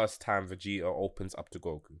first time, Vegeta opens up to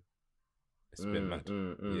Goku. It's been mad.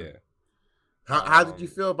 Yeah. How did you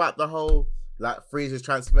feel about the whole, like, Frieza's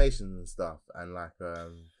transformations and stuff? And, like,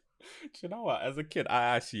 Do you know what? As a kid,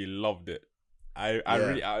 I actually loved it. I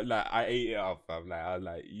ate it up. I was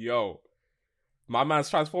like, yo, my man's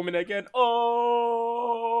transforming again.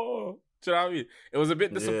 Oh, do you know what I mean? It was a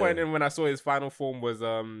bit disappointing when I saw his final form was,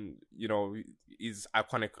 you know, his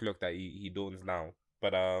iconic look that he dons now.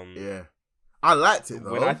 But yeah, I liked it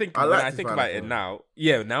though. When I think about it now,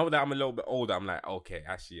 now that I'm a little bit older, I'm like, okay,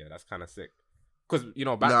 actually, yeah, that's kind of sick. Because, you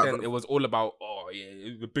know, back then it was all about,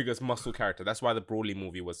 the biggest muscle character. That's why the Broly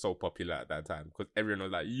movie was so popular at that time. Because everyone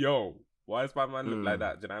was like, yo, why does my man look like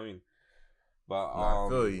that? Do you know what I mean? But I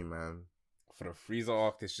feel you, man. For the Frieza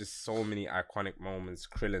arc, there's just so many iconic moments.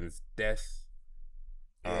 Krillin's death.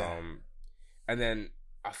 Yeah. And then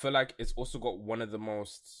I feel like it's also got one of the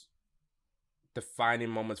most defining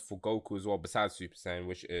moments for Goku as well, besides Super Saiyan,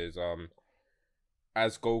 which is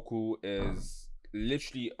as Goku is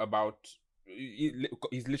literally about...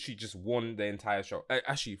 He's literally just won the entire show.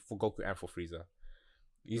 Actually, for Goku and for Frieza.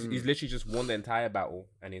 He's literally just won the entire battle,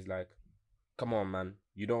 and he's like, "Come on, man,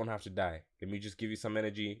 you don't have to die. Let me just give you some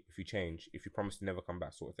energy. If you change, if you promise to never come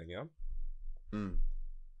back, sort of thing, yeah."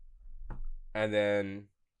 And then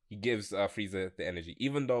he gives Frieza the energy,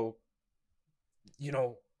 even though, you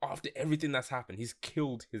know, after everything that's happened, he's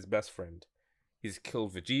killed his best friend. He's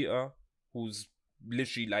killed Vegeta, who's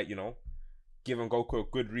literally like, you know, given Goku a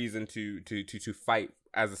good reason to fight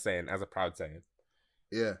as a proud Saiyan.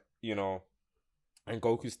 Yeah. You know, and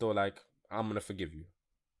Goku's still like, I'm gonna forgive you.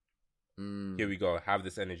 Here we go, have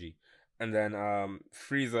this energy. And then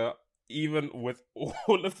Frieza, even with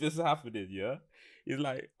all of this happening, yeah, he's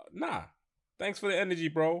like, nah, thanks for the energy,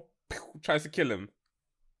 bro. Tries to kill him.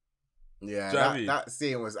 Yeah, that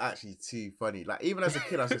scene was actually too funny. Like, even as a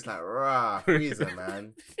kid, I was just like, rah, Frieza,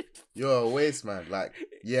 man. You're a waste, man. Like,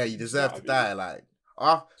 yeah, you deserve to die. Like,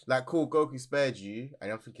 cool, Goku spared you.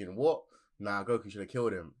 And I'm thinking, what? Nah, Goku should have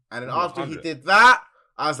killed him. And then after he did that,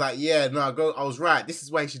 I was like, yeah, no, I was right. This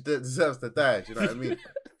is why he deserves to die. Do you know what I mean?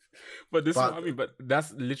 But this is what I mean. But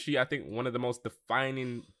that's literally, I think, one of the most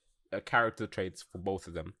defining character traits for both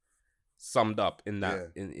of them, summed up in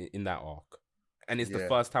that in that arc. And it's the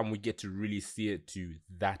first time we get to really see it to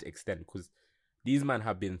that extent, because these men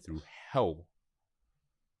have been through hell.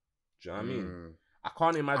 Do you know what I mean? I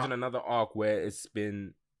can't imagine another arc where it's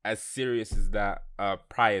been as serious as that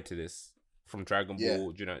prior to this from Dragon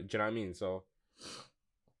Ball. Do you know what I mean? So,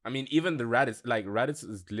 I mean, even the Raditz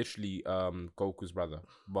is literally Goku's brother,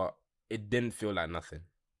 but it didn't feel like nothing.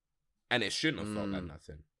 And it shouldn't have felt like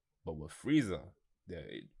nothing. But with Frieza,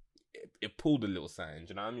 it pulled a little sign. Do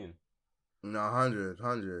you know what I mean? No, 100.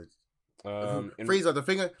 Frieza, the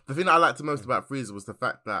thing that I liked the most about Frieza was the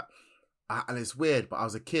fact that, and it's weird, but I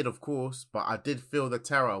was a kid, of course, but I did feel the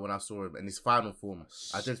terror when I saw him in his final form.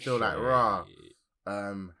 I did feel like, rah,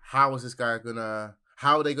 how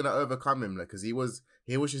are they gonna overcome him? Like, because he was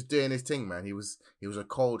just doing his thing, man. He was a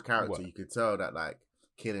cold character. What? You could tell that, like,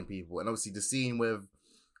 killing people. And obviously the scene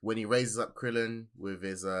when he raises up Krillin with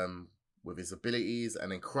his abilities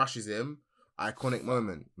and then crushes him. Iconic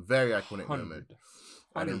moment. Very iconic 100%. Moment.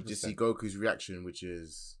 And then you just see Goku's reaction, which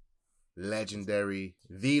is legendary.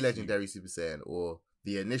 The legendary Super Saiyan, or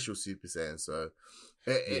the initial Super Saiyan. So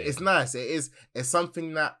it's nice. It's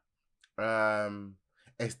something that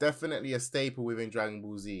it's definitely a staple within Dragon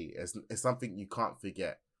Ball Z. It's something you can't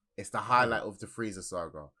forget. It's the highlight of the Frieza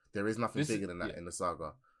saga. There is nothing bigger than that in the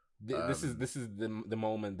saga. This is the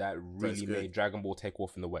moment that really made Dragon Ball take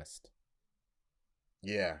off in the West.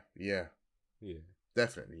 Yeah.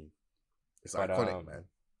 Definitely. It's iconic, man.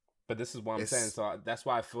 But this is what I'm saying. So that's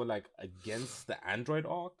why I feel like against the Android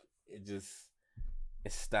arc, it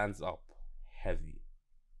stands up heavy.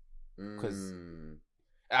 Because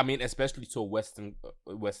I mean, especially to a Western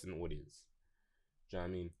audience. Do you know what I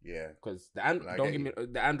mean? Yeah. Because the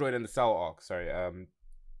Android and the Cell arc. Sorry,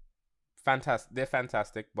 fantastic. They're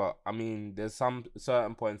fantastic, but I mean, there's some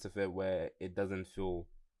certain points of it where it doesn't feel,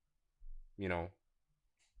 you know,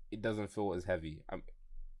 it doesn't feel as heavy.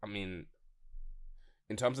 I mean,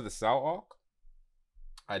 in terms of the Cell arc,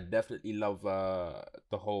 I definitely love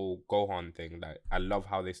the whole Gohan thing. Like, I love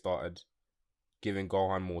how they started giving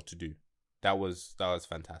Gohan more to do. That was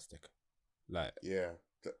fantastic. Like, yeah,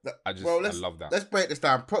 I love that. Let's break this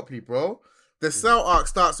down properly, bro. The Cell arc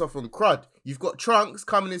starts off on crud. You've got Trunks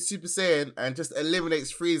coming in Super Saiyan and just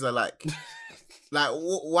eliminates Frieza. Like,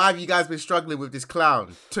 why have you guys been struggling with this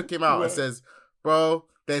clown? Took him out and says, bro,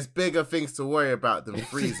 there's bigger things to worry about than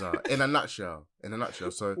Frieza. In a nutshell.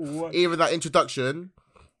 So even that introduction,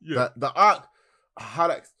 the arc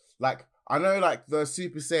highlights, like, I know, like, the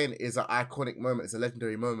Super Saiyan is an iconic moment. It's a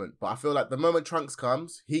legendary moment. But I feel like the moment Trunks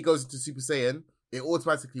comes, he goes into Super Saiyan, it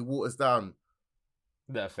automatically waters down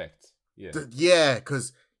the effect. Yeah,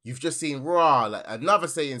 because you've just seen Ra, like, another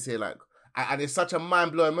Saiyan's here, like, and it's such a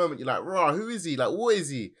mind-blowing moment. You're like, Ra, who is he? Like, what is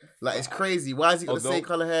he? Like, it's crazy. Why has he got the same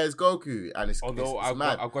color hair as Goku? And it's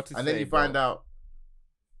mad. I've got to and say, then you find out.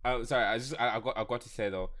 Sorry, I got to say,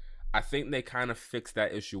 though, I think they kind of fixed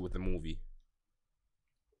that issue with the movie.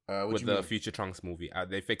 With the Future Trunks movie.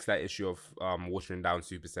 They fixed that issue of watering down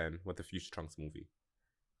Super Saiyan with the Future Trunks movie.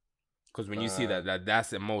 Because when you see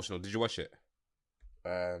that's emotional. Did you watch it?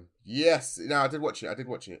 Yes. No, I did watch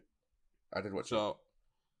it. So,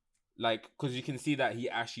 like, because you can see that he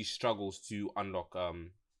actually struggles to unlock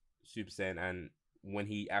Super Saiyan, and when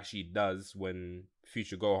he actually does, when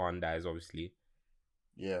Future Gohan dies, obviously,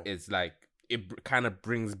 it's like it kind of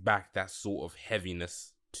brings back that sort of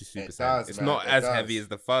heaviness to Super Saiyan. It's not as heavy as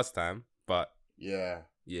the first time, but yeah.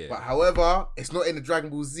 But however, it's not in the Dragon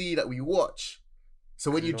Ball Z that we watch. So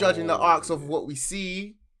when you're judging the arcs of what we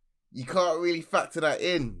see, you can't really factor that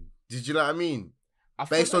in. Did you know what I mean?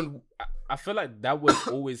 I feel like that was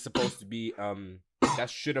always supposed to be that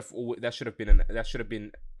should have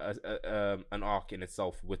been an arc in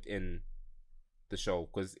itself within the show,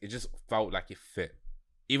 because it just felt like it fit.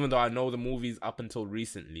 Even though I know the movies up until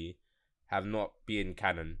recently have not been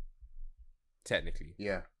canon, technically.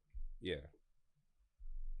 Yeah.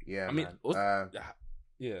 I mean, man.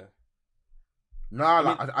 yeah. No,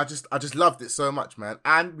 I just loved it so much, man.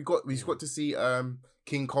 And we got to see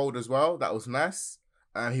King Cold as well. That was nice.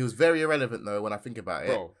 He was very irrelevant though when I think about it.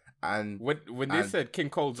 Bro, and when they said King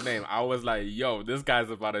Cold's name, I was like, "Yo, this guy's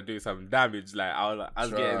about to do some damage." Like I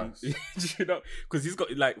was getting, you know, because he's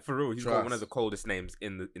got, like, for real, he's got one of the coldest names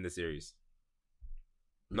in the series.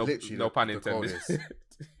 No, literally no pun intended.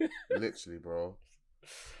 Literally, bro.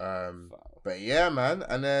 But yeah, man.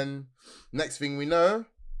 And then next thing we know,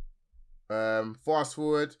 fast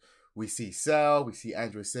forward, we see Cell, we see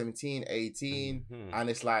Android 17, 18, and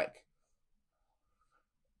it's like,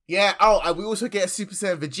 yeah. Oh, and we also get a Super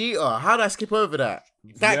Saiyan Vegeta. How did I skip over that?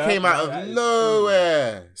 That came out of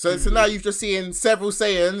nowhere. So now you've just seen several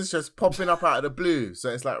Saiyans just popping up out of the blue. So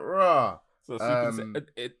it's like, rah. So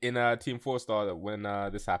in Team 4-Star, when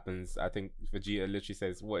this happens, I think Vegeta literally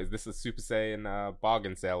says, "What is this, a Super Saiyan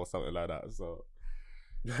bargain sale or something like that?" So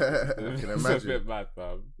I can imagine. It's a bit mad,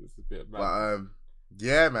 fam. It's a bit mad. But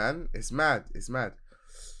yeah, man, it's mad.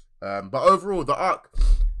 But overall, the arc,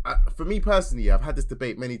 for me personally, I've had this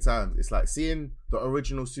debate many times. It's like seeing the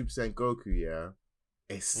original Super Saiyan Goku. Yeah,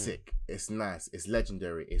 it's sick. It's nice. It's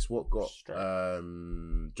legendary. It's what got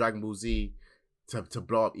Dragon Ball Z to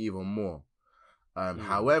blow up even more.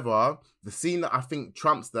 However, the scene that I think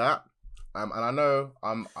trumps that, and I know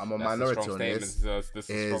I'm a minority on this. This is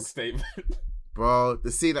a strong statement. Bro,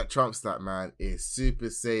 the scene that trumps that, man, is Super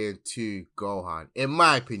Saiyan 2 Gohan. In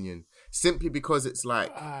my opinion. Simply because it's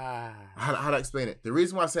like, how do I explain it? The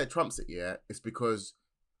reason why I say it trumps it, yeah, is because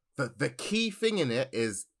the key thing in it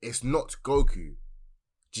is it's not Goku.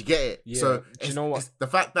 Do you get it? Yeah. So you know what? It's the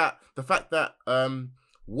fact that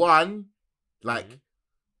one, like,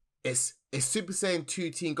 it's Super Saiyan 2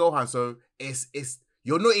 Teen Gohan, so it's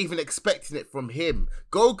you're not even expecting it from him.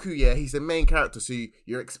 Goku, yeah, he's the main character, so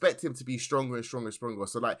you're expecting him to be stronger and stronger and stronger.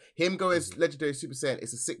 So like him going legendary Super Saiyan,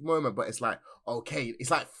 it's a sick moment, but it's like, okay, it's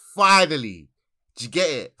like finally. Do you get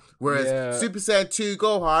it? Whereas Super Saiyan 2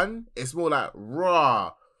 Gohan, it's more like,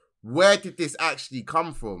 raw. Where did this actually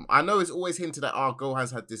come from? I know it's always hinted at Gohan's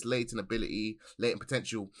had this latent ability, latent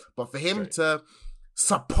potential, but for him to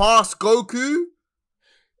surpass Goku,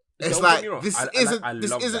 it's like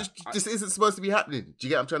this isn't supposed to be happening. Do you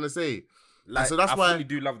get what I'm trying to say? Like, so that's I why really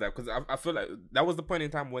do love that, because I feel like that was the point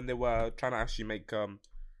in time when they were trying to actually make Gohan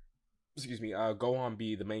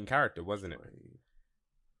be the main character, wasn't it?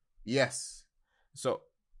 Yes. So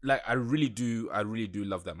like I really do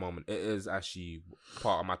love that moment. It is actually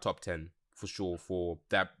part of my top 10 for sure for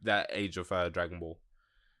that age of Dragon Ball.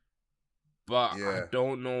 But I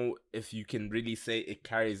don't know if you can really say it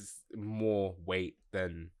carries more weight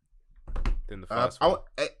than the first one.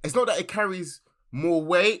 It's not that it carries more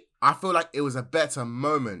weight. I feel like it was a better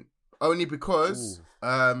moment. Only because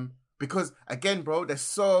again, bro, there's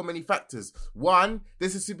so many factors. One,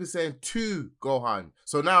 this is Super Saiyan 2 Gohan.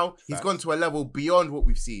 So now he's gone to a level beyond what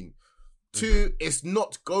we've seen. Two, it's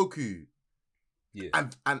not Goku. Yeah.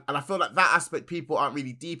 And I feel like that aspect people aren't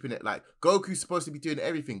really deep in it. Like, Goku's supposed to be doing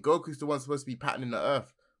everything. Goku's the one supposed to be patterning the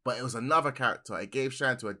earth. But it was another character. It gave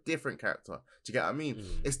shine to a different character. Do you get what I mean?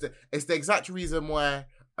 It's the exact reason why,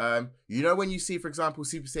 you know, when you see, for example,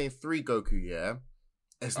 Super Saiyan 3 Goku, yeah?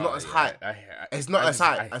 It's not as high. It's not as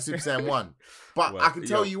high as Super Saiyan 1. But I can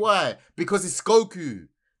tell you why. Because it's Goku.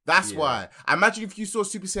 That's why. Imagine if you saw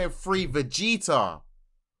Super Saiyan 3 Vegeta.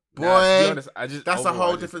 Boy, to be honest, that's a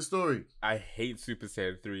whole different story. I hate Super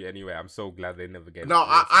Saiyan 3 anyway. I'm so glad they never gave it. No,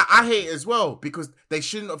 I hate it as well, because they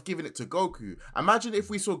shouldn't have given it to Goku. Imagine if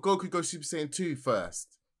we saw Goku go Super Saiyan 2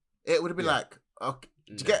 first. It would have been like, okay,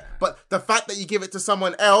 but the fact that you give it to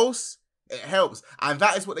someone else, it helps. And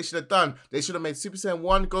that is what they should have done. They should have made Super Saiyan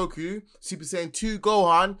 1 Goku, Super Saiyan 2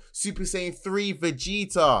 Gohan, Super Saiyan 3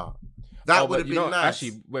 Vegeta. That would have been nice.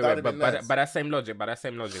 Actually, wait, but by that same logic,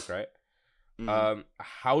 right?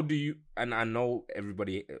 How do you, and I know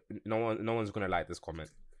everybody, no one's gonna like this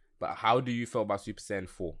comment, but how do you feel about Super Saiyan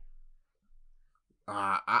 4?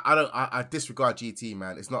 I disregard GT,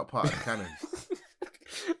 man. It's not part of the canon.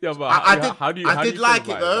 Yeah, but I did like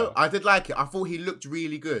it though. I did like it. I thought he looked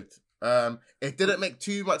really good. It didn't make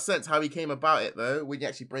too much sense how he came about it though, when you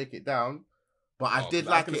actually break it down. But I did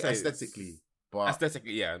like it aesthetically. But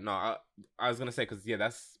aesthetically, yeah. No, I was gonna say, because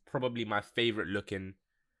that's probably my favorite looking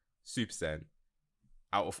Super Saiyan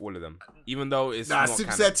out of all of them. Even though it's not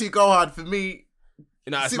Super Saiyan 2 Gohan for me.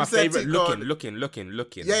 No, it's Super my Saiyan favorite. 2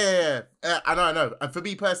 Looking. Yeah. I know. And for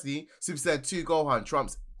me personally, Super Saiyan 2 Gohan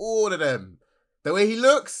trumps all of them. The way he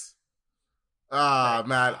looks,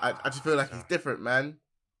 man, I just feel like he's different, man.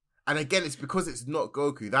 And again, it's because it's not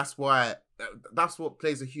Goku. That's why. That's what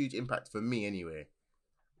plays a huge impact for me, anyway.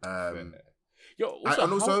 Yo, also,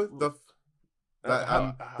 and also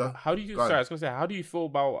how do you? Sorry, I was gonna say, how do you feel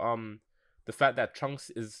about the fact that Trunks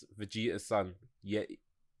is Vegeta's son, yet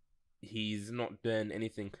he's not doing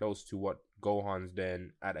anything close to what Gohan's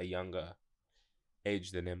doing at a younger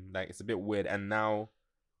age than him? Like, it's a bit weird. And now,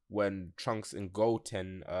 when Trunks and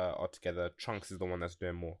Goten are together, Trunks is the one that's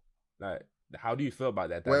doing more. Like, how do you feel about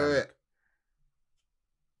that dynamic? Wait.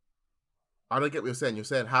 I don't get what you're saying. You're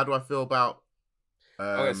saying, how do I feel about?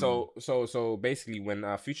 Okay, so basically, when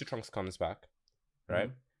Future Trunks comes back,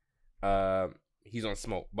 right? Mm-hmm. He's on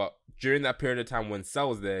smoke, but during that period of time when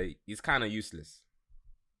Cell's there, he's kind of useless.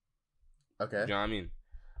 Okay, you know what I mean?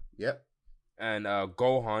 Yep. And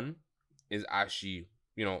Gohan is actually,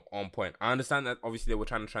 on point. I understand that obviously they were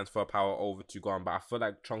trying to transfer power over to Gohan, but I feel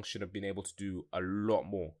like Trunks should have been able to do a lot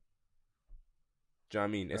more. Do you know what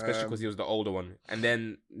I mean? Especially because he was the older one. And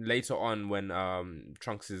then later on, when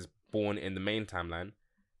Trunks is born in the main timeline,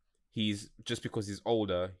 just because he's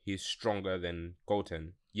older, he's stronger than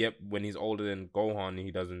Goten. Yep, when he's older than Gohan, he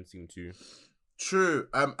doesn't seem to. True.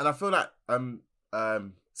 And I feel like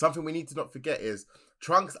something we need to not forget is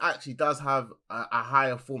Trunks actually does have a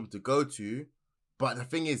higher form to go to, but the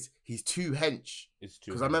thing is, he's too hench.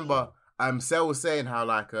 Because I remember Cell was saying how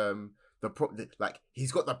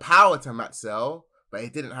he's got the power to match Cell, but he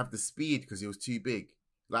didn't have the speed because he was too big.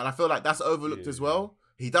 Like, I feel like that's overlooked as well.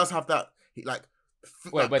 He does have that.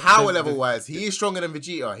 Power level wise, he is stronger than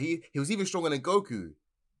Vegeta. He was even stronger than Goku.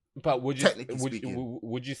 But would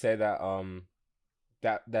you say that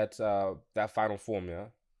that final form,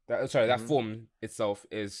 that form itself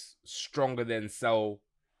is stronger than Cell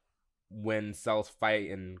when Cell's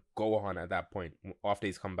fighting Gohan at that point after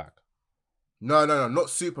he's come back? No, not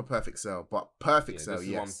super perfect Cell, but perfect Cell. This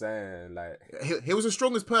is what I'm saying. Like, he was as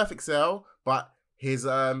strong as perfect Cell, but his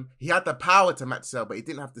he had the power to match Cell, but he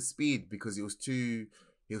didn't have the speed because he was too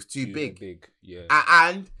big. Yeah.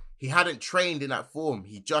 And he hadn't trained in that form.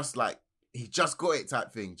 He just got it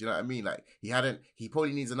type thing. Do you know what I mean? Like, he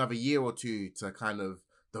probably needs another year or two to kind of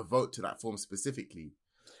devote to that form specifically.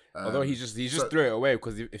 Although he just threw it away,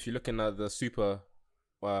 because if you look in the super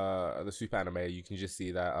anime, you can just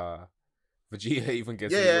see that Vegeta even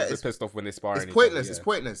gets pissed off when they spar. It's pointless. It's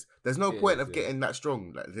pointless. There's no point of getting that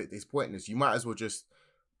strong. Like, it's pointless. You might as well just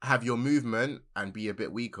have your movement and be a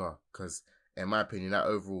bit weaker, because in my opinion, that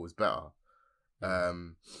overall is better.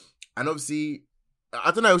 And obviously,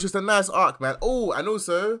 I don't know, it was just a nice arc, man. Oh, and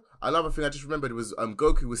also another thing I just remembered was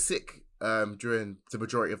Goku was sick during the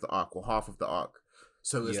majority of the arc, or half of the arc.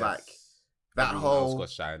 So it was like that Everyone whole else got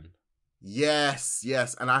shine. Yes,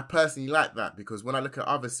 and I personally like that, because when I look at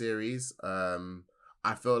other series,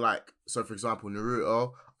 I feel like, so for example,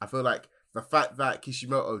 Naruto, I feel like the fact that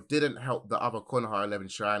Kishimoto didn't help the other Konoha 11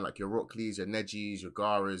 shine, like your Rock Lees, your Nejis, your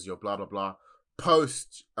Garas, your blah blah blah,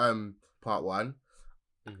 post part 1.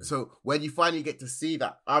 Mm-hmm. So when you finally get to see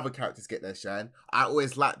that other characters get their shine, I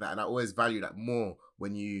always like that, and I always value that more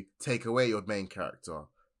when you take away your main character.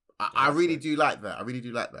 I really do like that.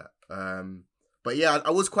 But yeah,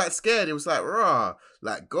 I was quite scared. It was like, rah,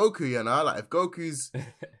 like Goku, like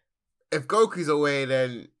if Goku's away,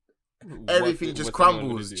 then everything just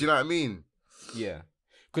crumbles. Do you know what I mean? Yeah,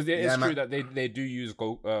 because it is true that they do use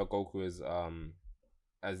Goku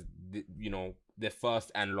as their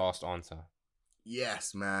first and last answer.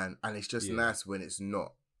 Yes, man, and it's just nice when it's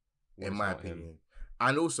not, in my opinion.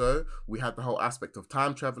 And also, we had the whole aspect of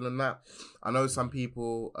time travel and that. I know some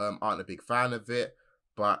people aren't a big fan of it,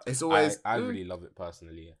 but it's always... I really love it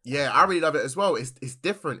personally. Yeah, I really love it as well. It's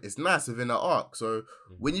different. It's nice within the arc. So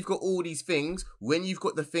when you've got all these things, when you've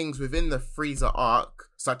got the things within the Frieza arc,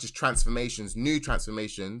 such as transformations, new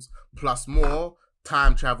transformations, plus more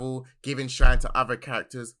time travel, giving shine to other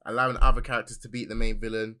characters, allowing other characters to beat the main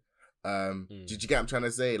villain. Did you get what I'm trying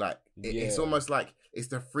to say? Like, it's almost like it's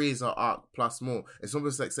the Frieza arc plus more. It's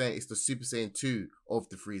almost like saying it's the Super Saiyan 2 of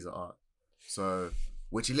the Frieza arc. So,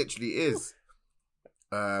 which it literally is.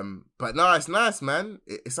 But no, it's nice, man.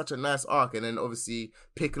 It's such a nice arc. And then obviously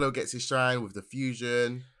Piccolo gets his shine with the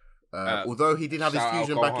fusion. Although he did have his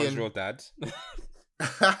fusion back in. Your dad.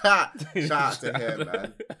 Shout out to him,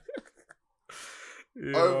 man.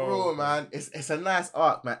 Overall, man, it's a nice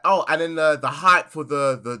arc, man. Oh, and then the hype for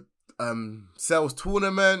the Cell's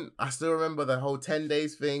tournament. I still remember the whole 10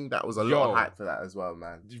 days thing. That was a lot of hype for that as well,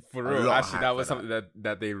 man. For real, actually, that was something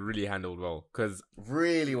that they really handled well.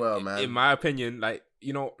 Really well, man. In my opinion, like,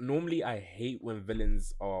 normally I hate when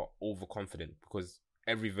villains are overconfident because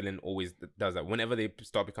every villain always does that. Whenever they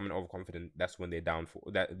start becoming overconfident, that's when their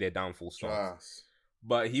downfall starts. Trust.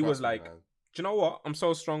 But he was like, man. do you know what? I'm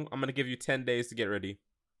so strong. I'm gonna give you 10 days to get ready,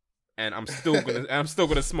 and I'm still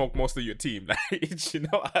gonna smoke most of your team. Like, you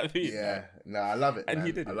know what I mean? Yeah. No, I love it. And man.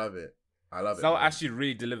 he did it. I love it. So that actually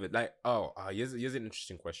really delivered. Like, here's an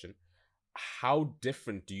interesting question. How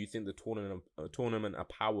different do you think the tournament of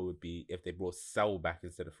power would be if they brought Cell back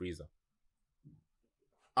instead of Frieza?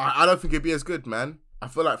 I don't think it'd be as good, man. I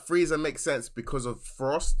feel like Frieza makes sense because of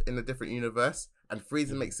Frost in a different universe, and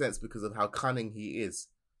Frieza makes sense because of how cunning he is.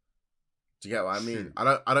 Do you get what I mean?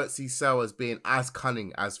 I don't see Cell as being as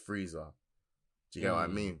cunning as Frieza. Do you get what I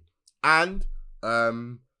mean? And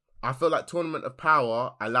I feel like Tournament of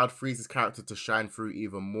Power allowed Frieza's character to shine through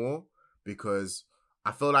even more because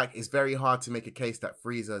I feel like it's very hard to make a case that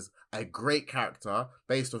Frieza's a great character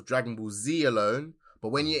based off Dragon Ball Z alone, but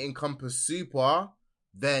when you encompass Super,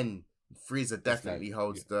 then Frieza definitely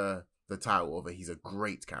holds the title of it. He's a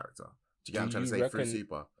great character. Do you get what I'm trying to say? Through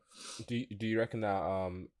Super. Do you reckon that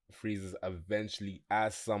Frieza's eventually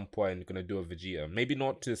at some point gonna do a Vegeta? Maybe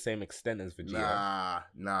not to the same extent as Vegeta.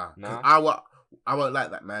 Nah. I won't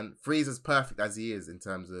like that, man. Frieza's perfect as he is in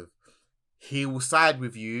terms of he will side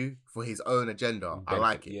with you for his own agenda. I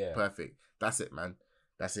like it. Yeah. Perfect. That's it, man.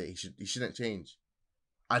 That's it. He shouldn't change.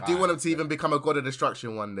 I do want him to even become a god of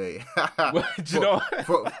destruction one day. Do you know?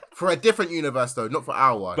 for a different universe though, not for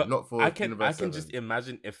our one. But not for I can Universe 7. just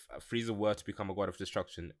imagine if Frieza were to become a god of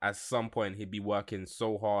destruction, at some point he'd be working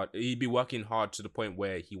so hard. He'd be working hard to the point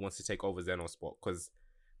where he wants to take over Zeno's spot because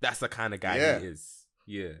that's the kind of guy he is.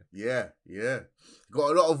 Yeah.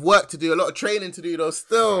 Got a lot of work to do, a lot of training to do though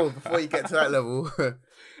still before you get to that level.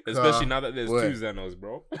 Especially now that there's 2 Zenos,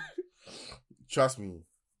 bro. Trust me.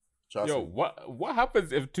 What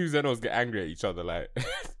happens if 2 Zenos get angry at each other? Like,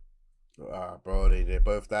 bro, they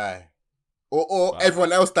both die, or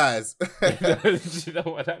everyone else dies. You know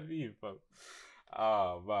what I mean, bro?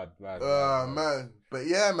 Man. But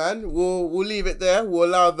yeah, man, we'll leave it there. We'll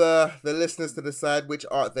allow the listeners to decide which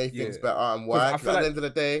art they think's better and why. At the end of the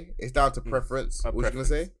day, it's down to preference. What was you gonna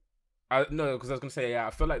say? No, because I was gonna say, I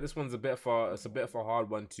feel like this one's a bit of a hard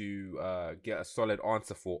one to get a solid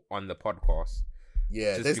answer for on the podcast.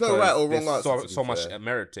 Yeah, there's no right or wrong answer. So much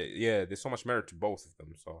merit to there's so much merit to both of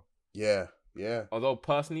them. So yeah. Although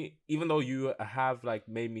personally, even though you have like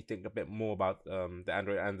made me think a bit more about the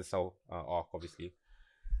Android and the Cell arc, obviously,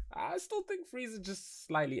 I still think Frieza just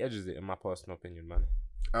slightly edges it in my personal opinion, man.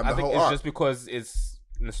 I think it's just because it's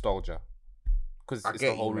nostalgia. Because it's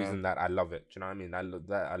the whole reason that I love it. Do you know what I mean?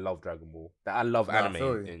 I love Dragon Ball. That I love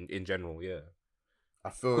anime in general. Yeah.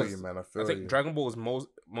 I feel you, man. I think Dragon Ball is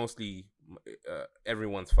mostly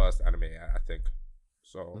everyone's first anime. I think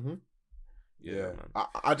so. Yeah, man.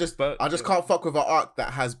 I just can't fuck with an arc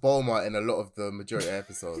that has Bulma in a lot of the majority of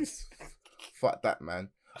episodes. Fuck that, man.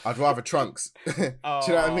 I'd rather Trunks. Do you know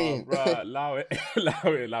what I mean? Bruh, allow it.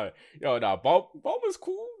 Yo, Bulma's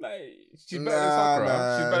cool. Like, she's better than Sakura.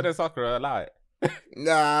 Man. She's better than Sakura. Allow it.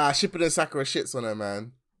 Nah, Shippuden and Sakura shits on her,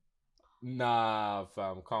 man. Nah,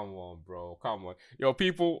 fam. Come on, bro. Come on. Yo,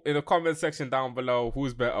 people, in the comment section down below,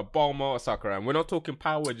 who's better, Bulma or Sakura? And we're not talking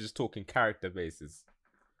power, we're just talking character basis.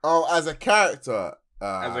 Oh, as a character?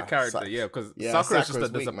 As a character, yeah, because Sakura's just a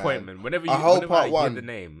disappointment. Man. Whenever I hear the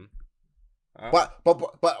name. But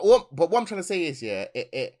what I'm trying to say is,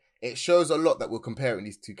 it shows a lot that we're comparing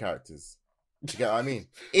these two characters. Do you get what I mean?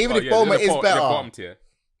 Even if Bulma is better.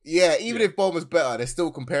 Yeah, even if Bulma's better, they're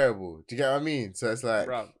still comparable. Do you get what I mean? So it's like...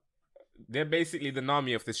 Bro, they're basically the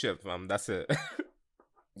Nami of the ship, fam. That's it.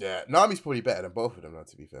 Yeah, Nami's probably better than both of them, though,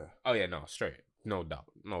 to be fair. Oh, yeah, no, straight. No doubt.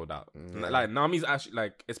 Yeah. Like, Nami's actually,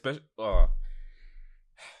 like, especially... I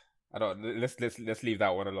don't... Let's leave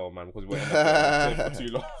that one alone, man, because we're in for too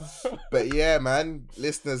long. But yeah, man,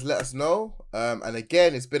 listeners, let us know. And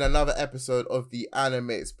again, it's been another episode of the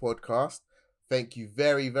Animates podcast. Thank you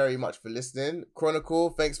very, very much for listening.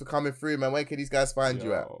 Kronikal, thanks for coming through, man. Where can these guys find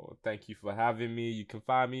you at? Thank you for having me. You can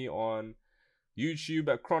find me on YouTube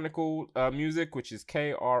at Kronikal Music, which is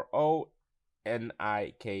Kronikal. I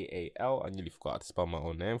nearly forgot to spell my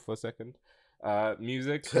own name for a second.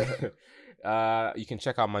 Music. You can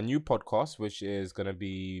check out my new podcast, which is going to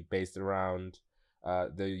be based around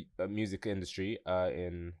the music industry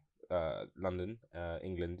in London,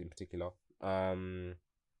 England in particular.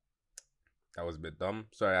 That was a bit dumb.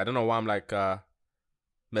 Sorry, I don't know why I'm like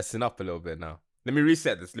messing up a little bit now. Let me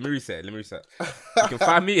reset this. Let me reset. You can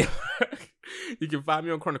find me. You can find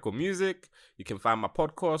me on Kronikal Music. You can find my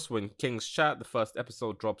podcast, When Kings Chat. The first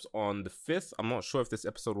episode drops on the 5th. I'm not sure if this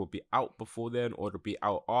episode will be out before then or it'll be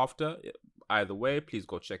out after. either way, please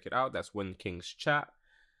go check it out. That's When Kings Chat.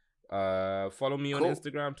 Follow me on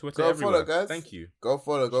Instagram, Twitter, everywhere. Follow, guys. Thank you. Go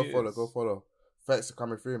follow. Thanks for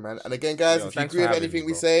coming through, man. And again, guys, if you agree with anything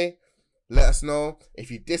we say, let us know. If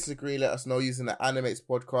you disagree, let us know using the Animates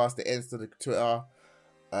Podcast, the Insta, the Twitter.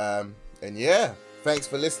 And yeah, thanks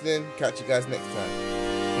for listening. Catch you guys next time.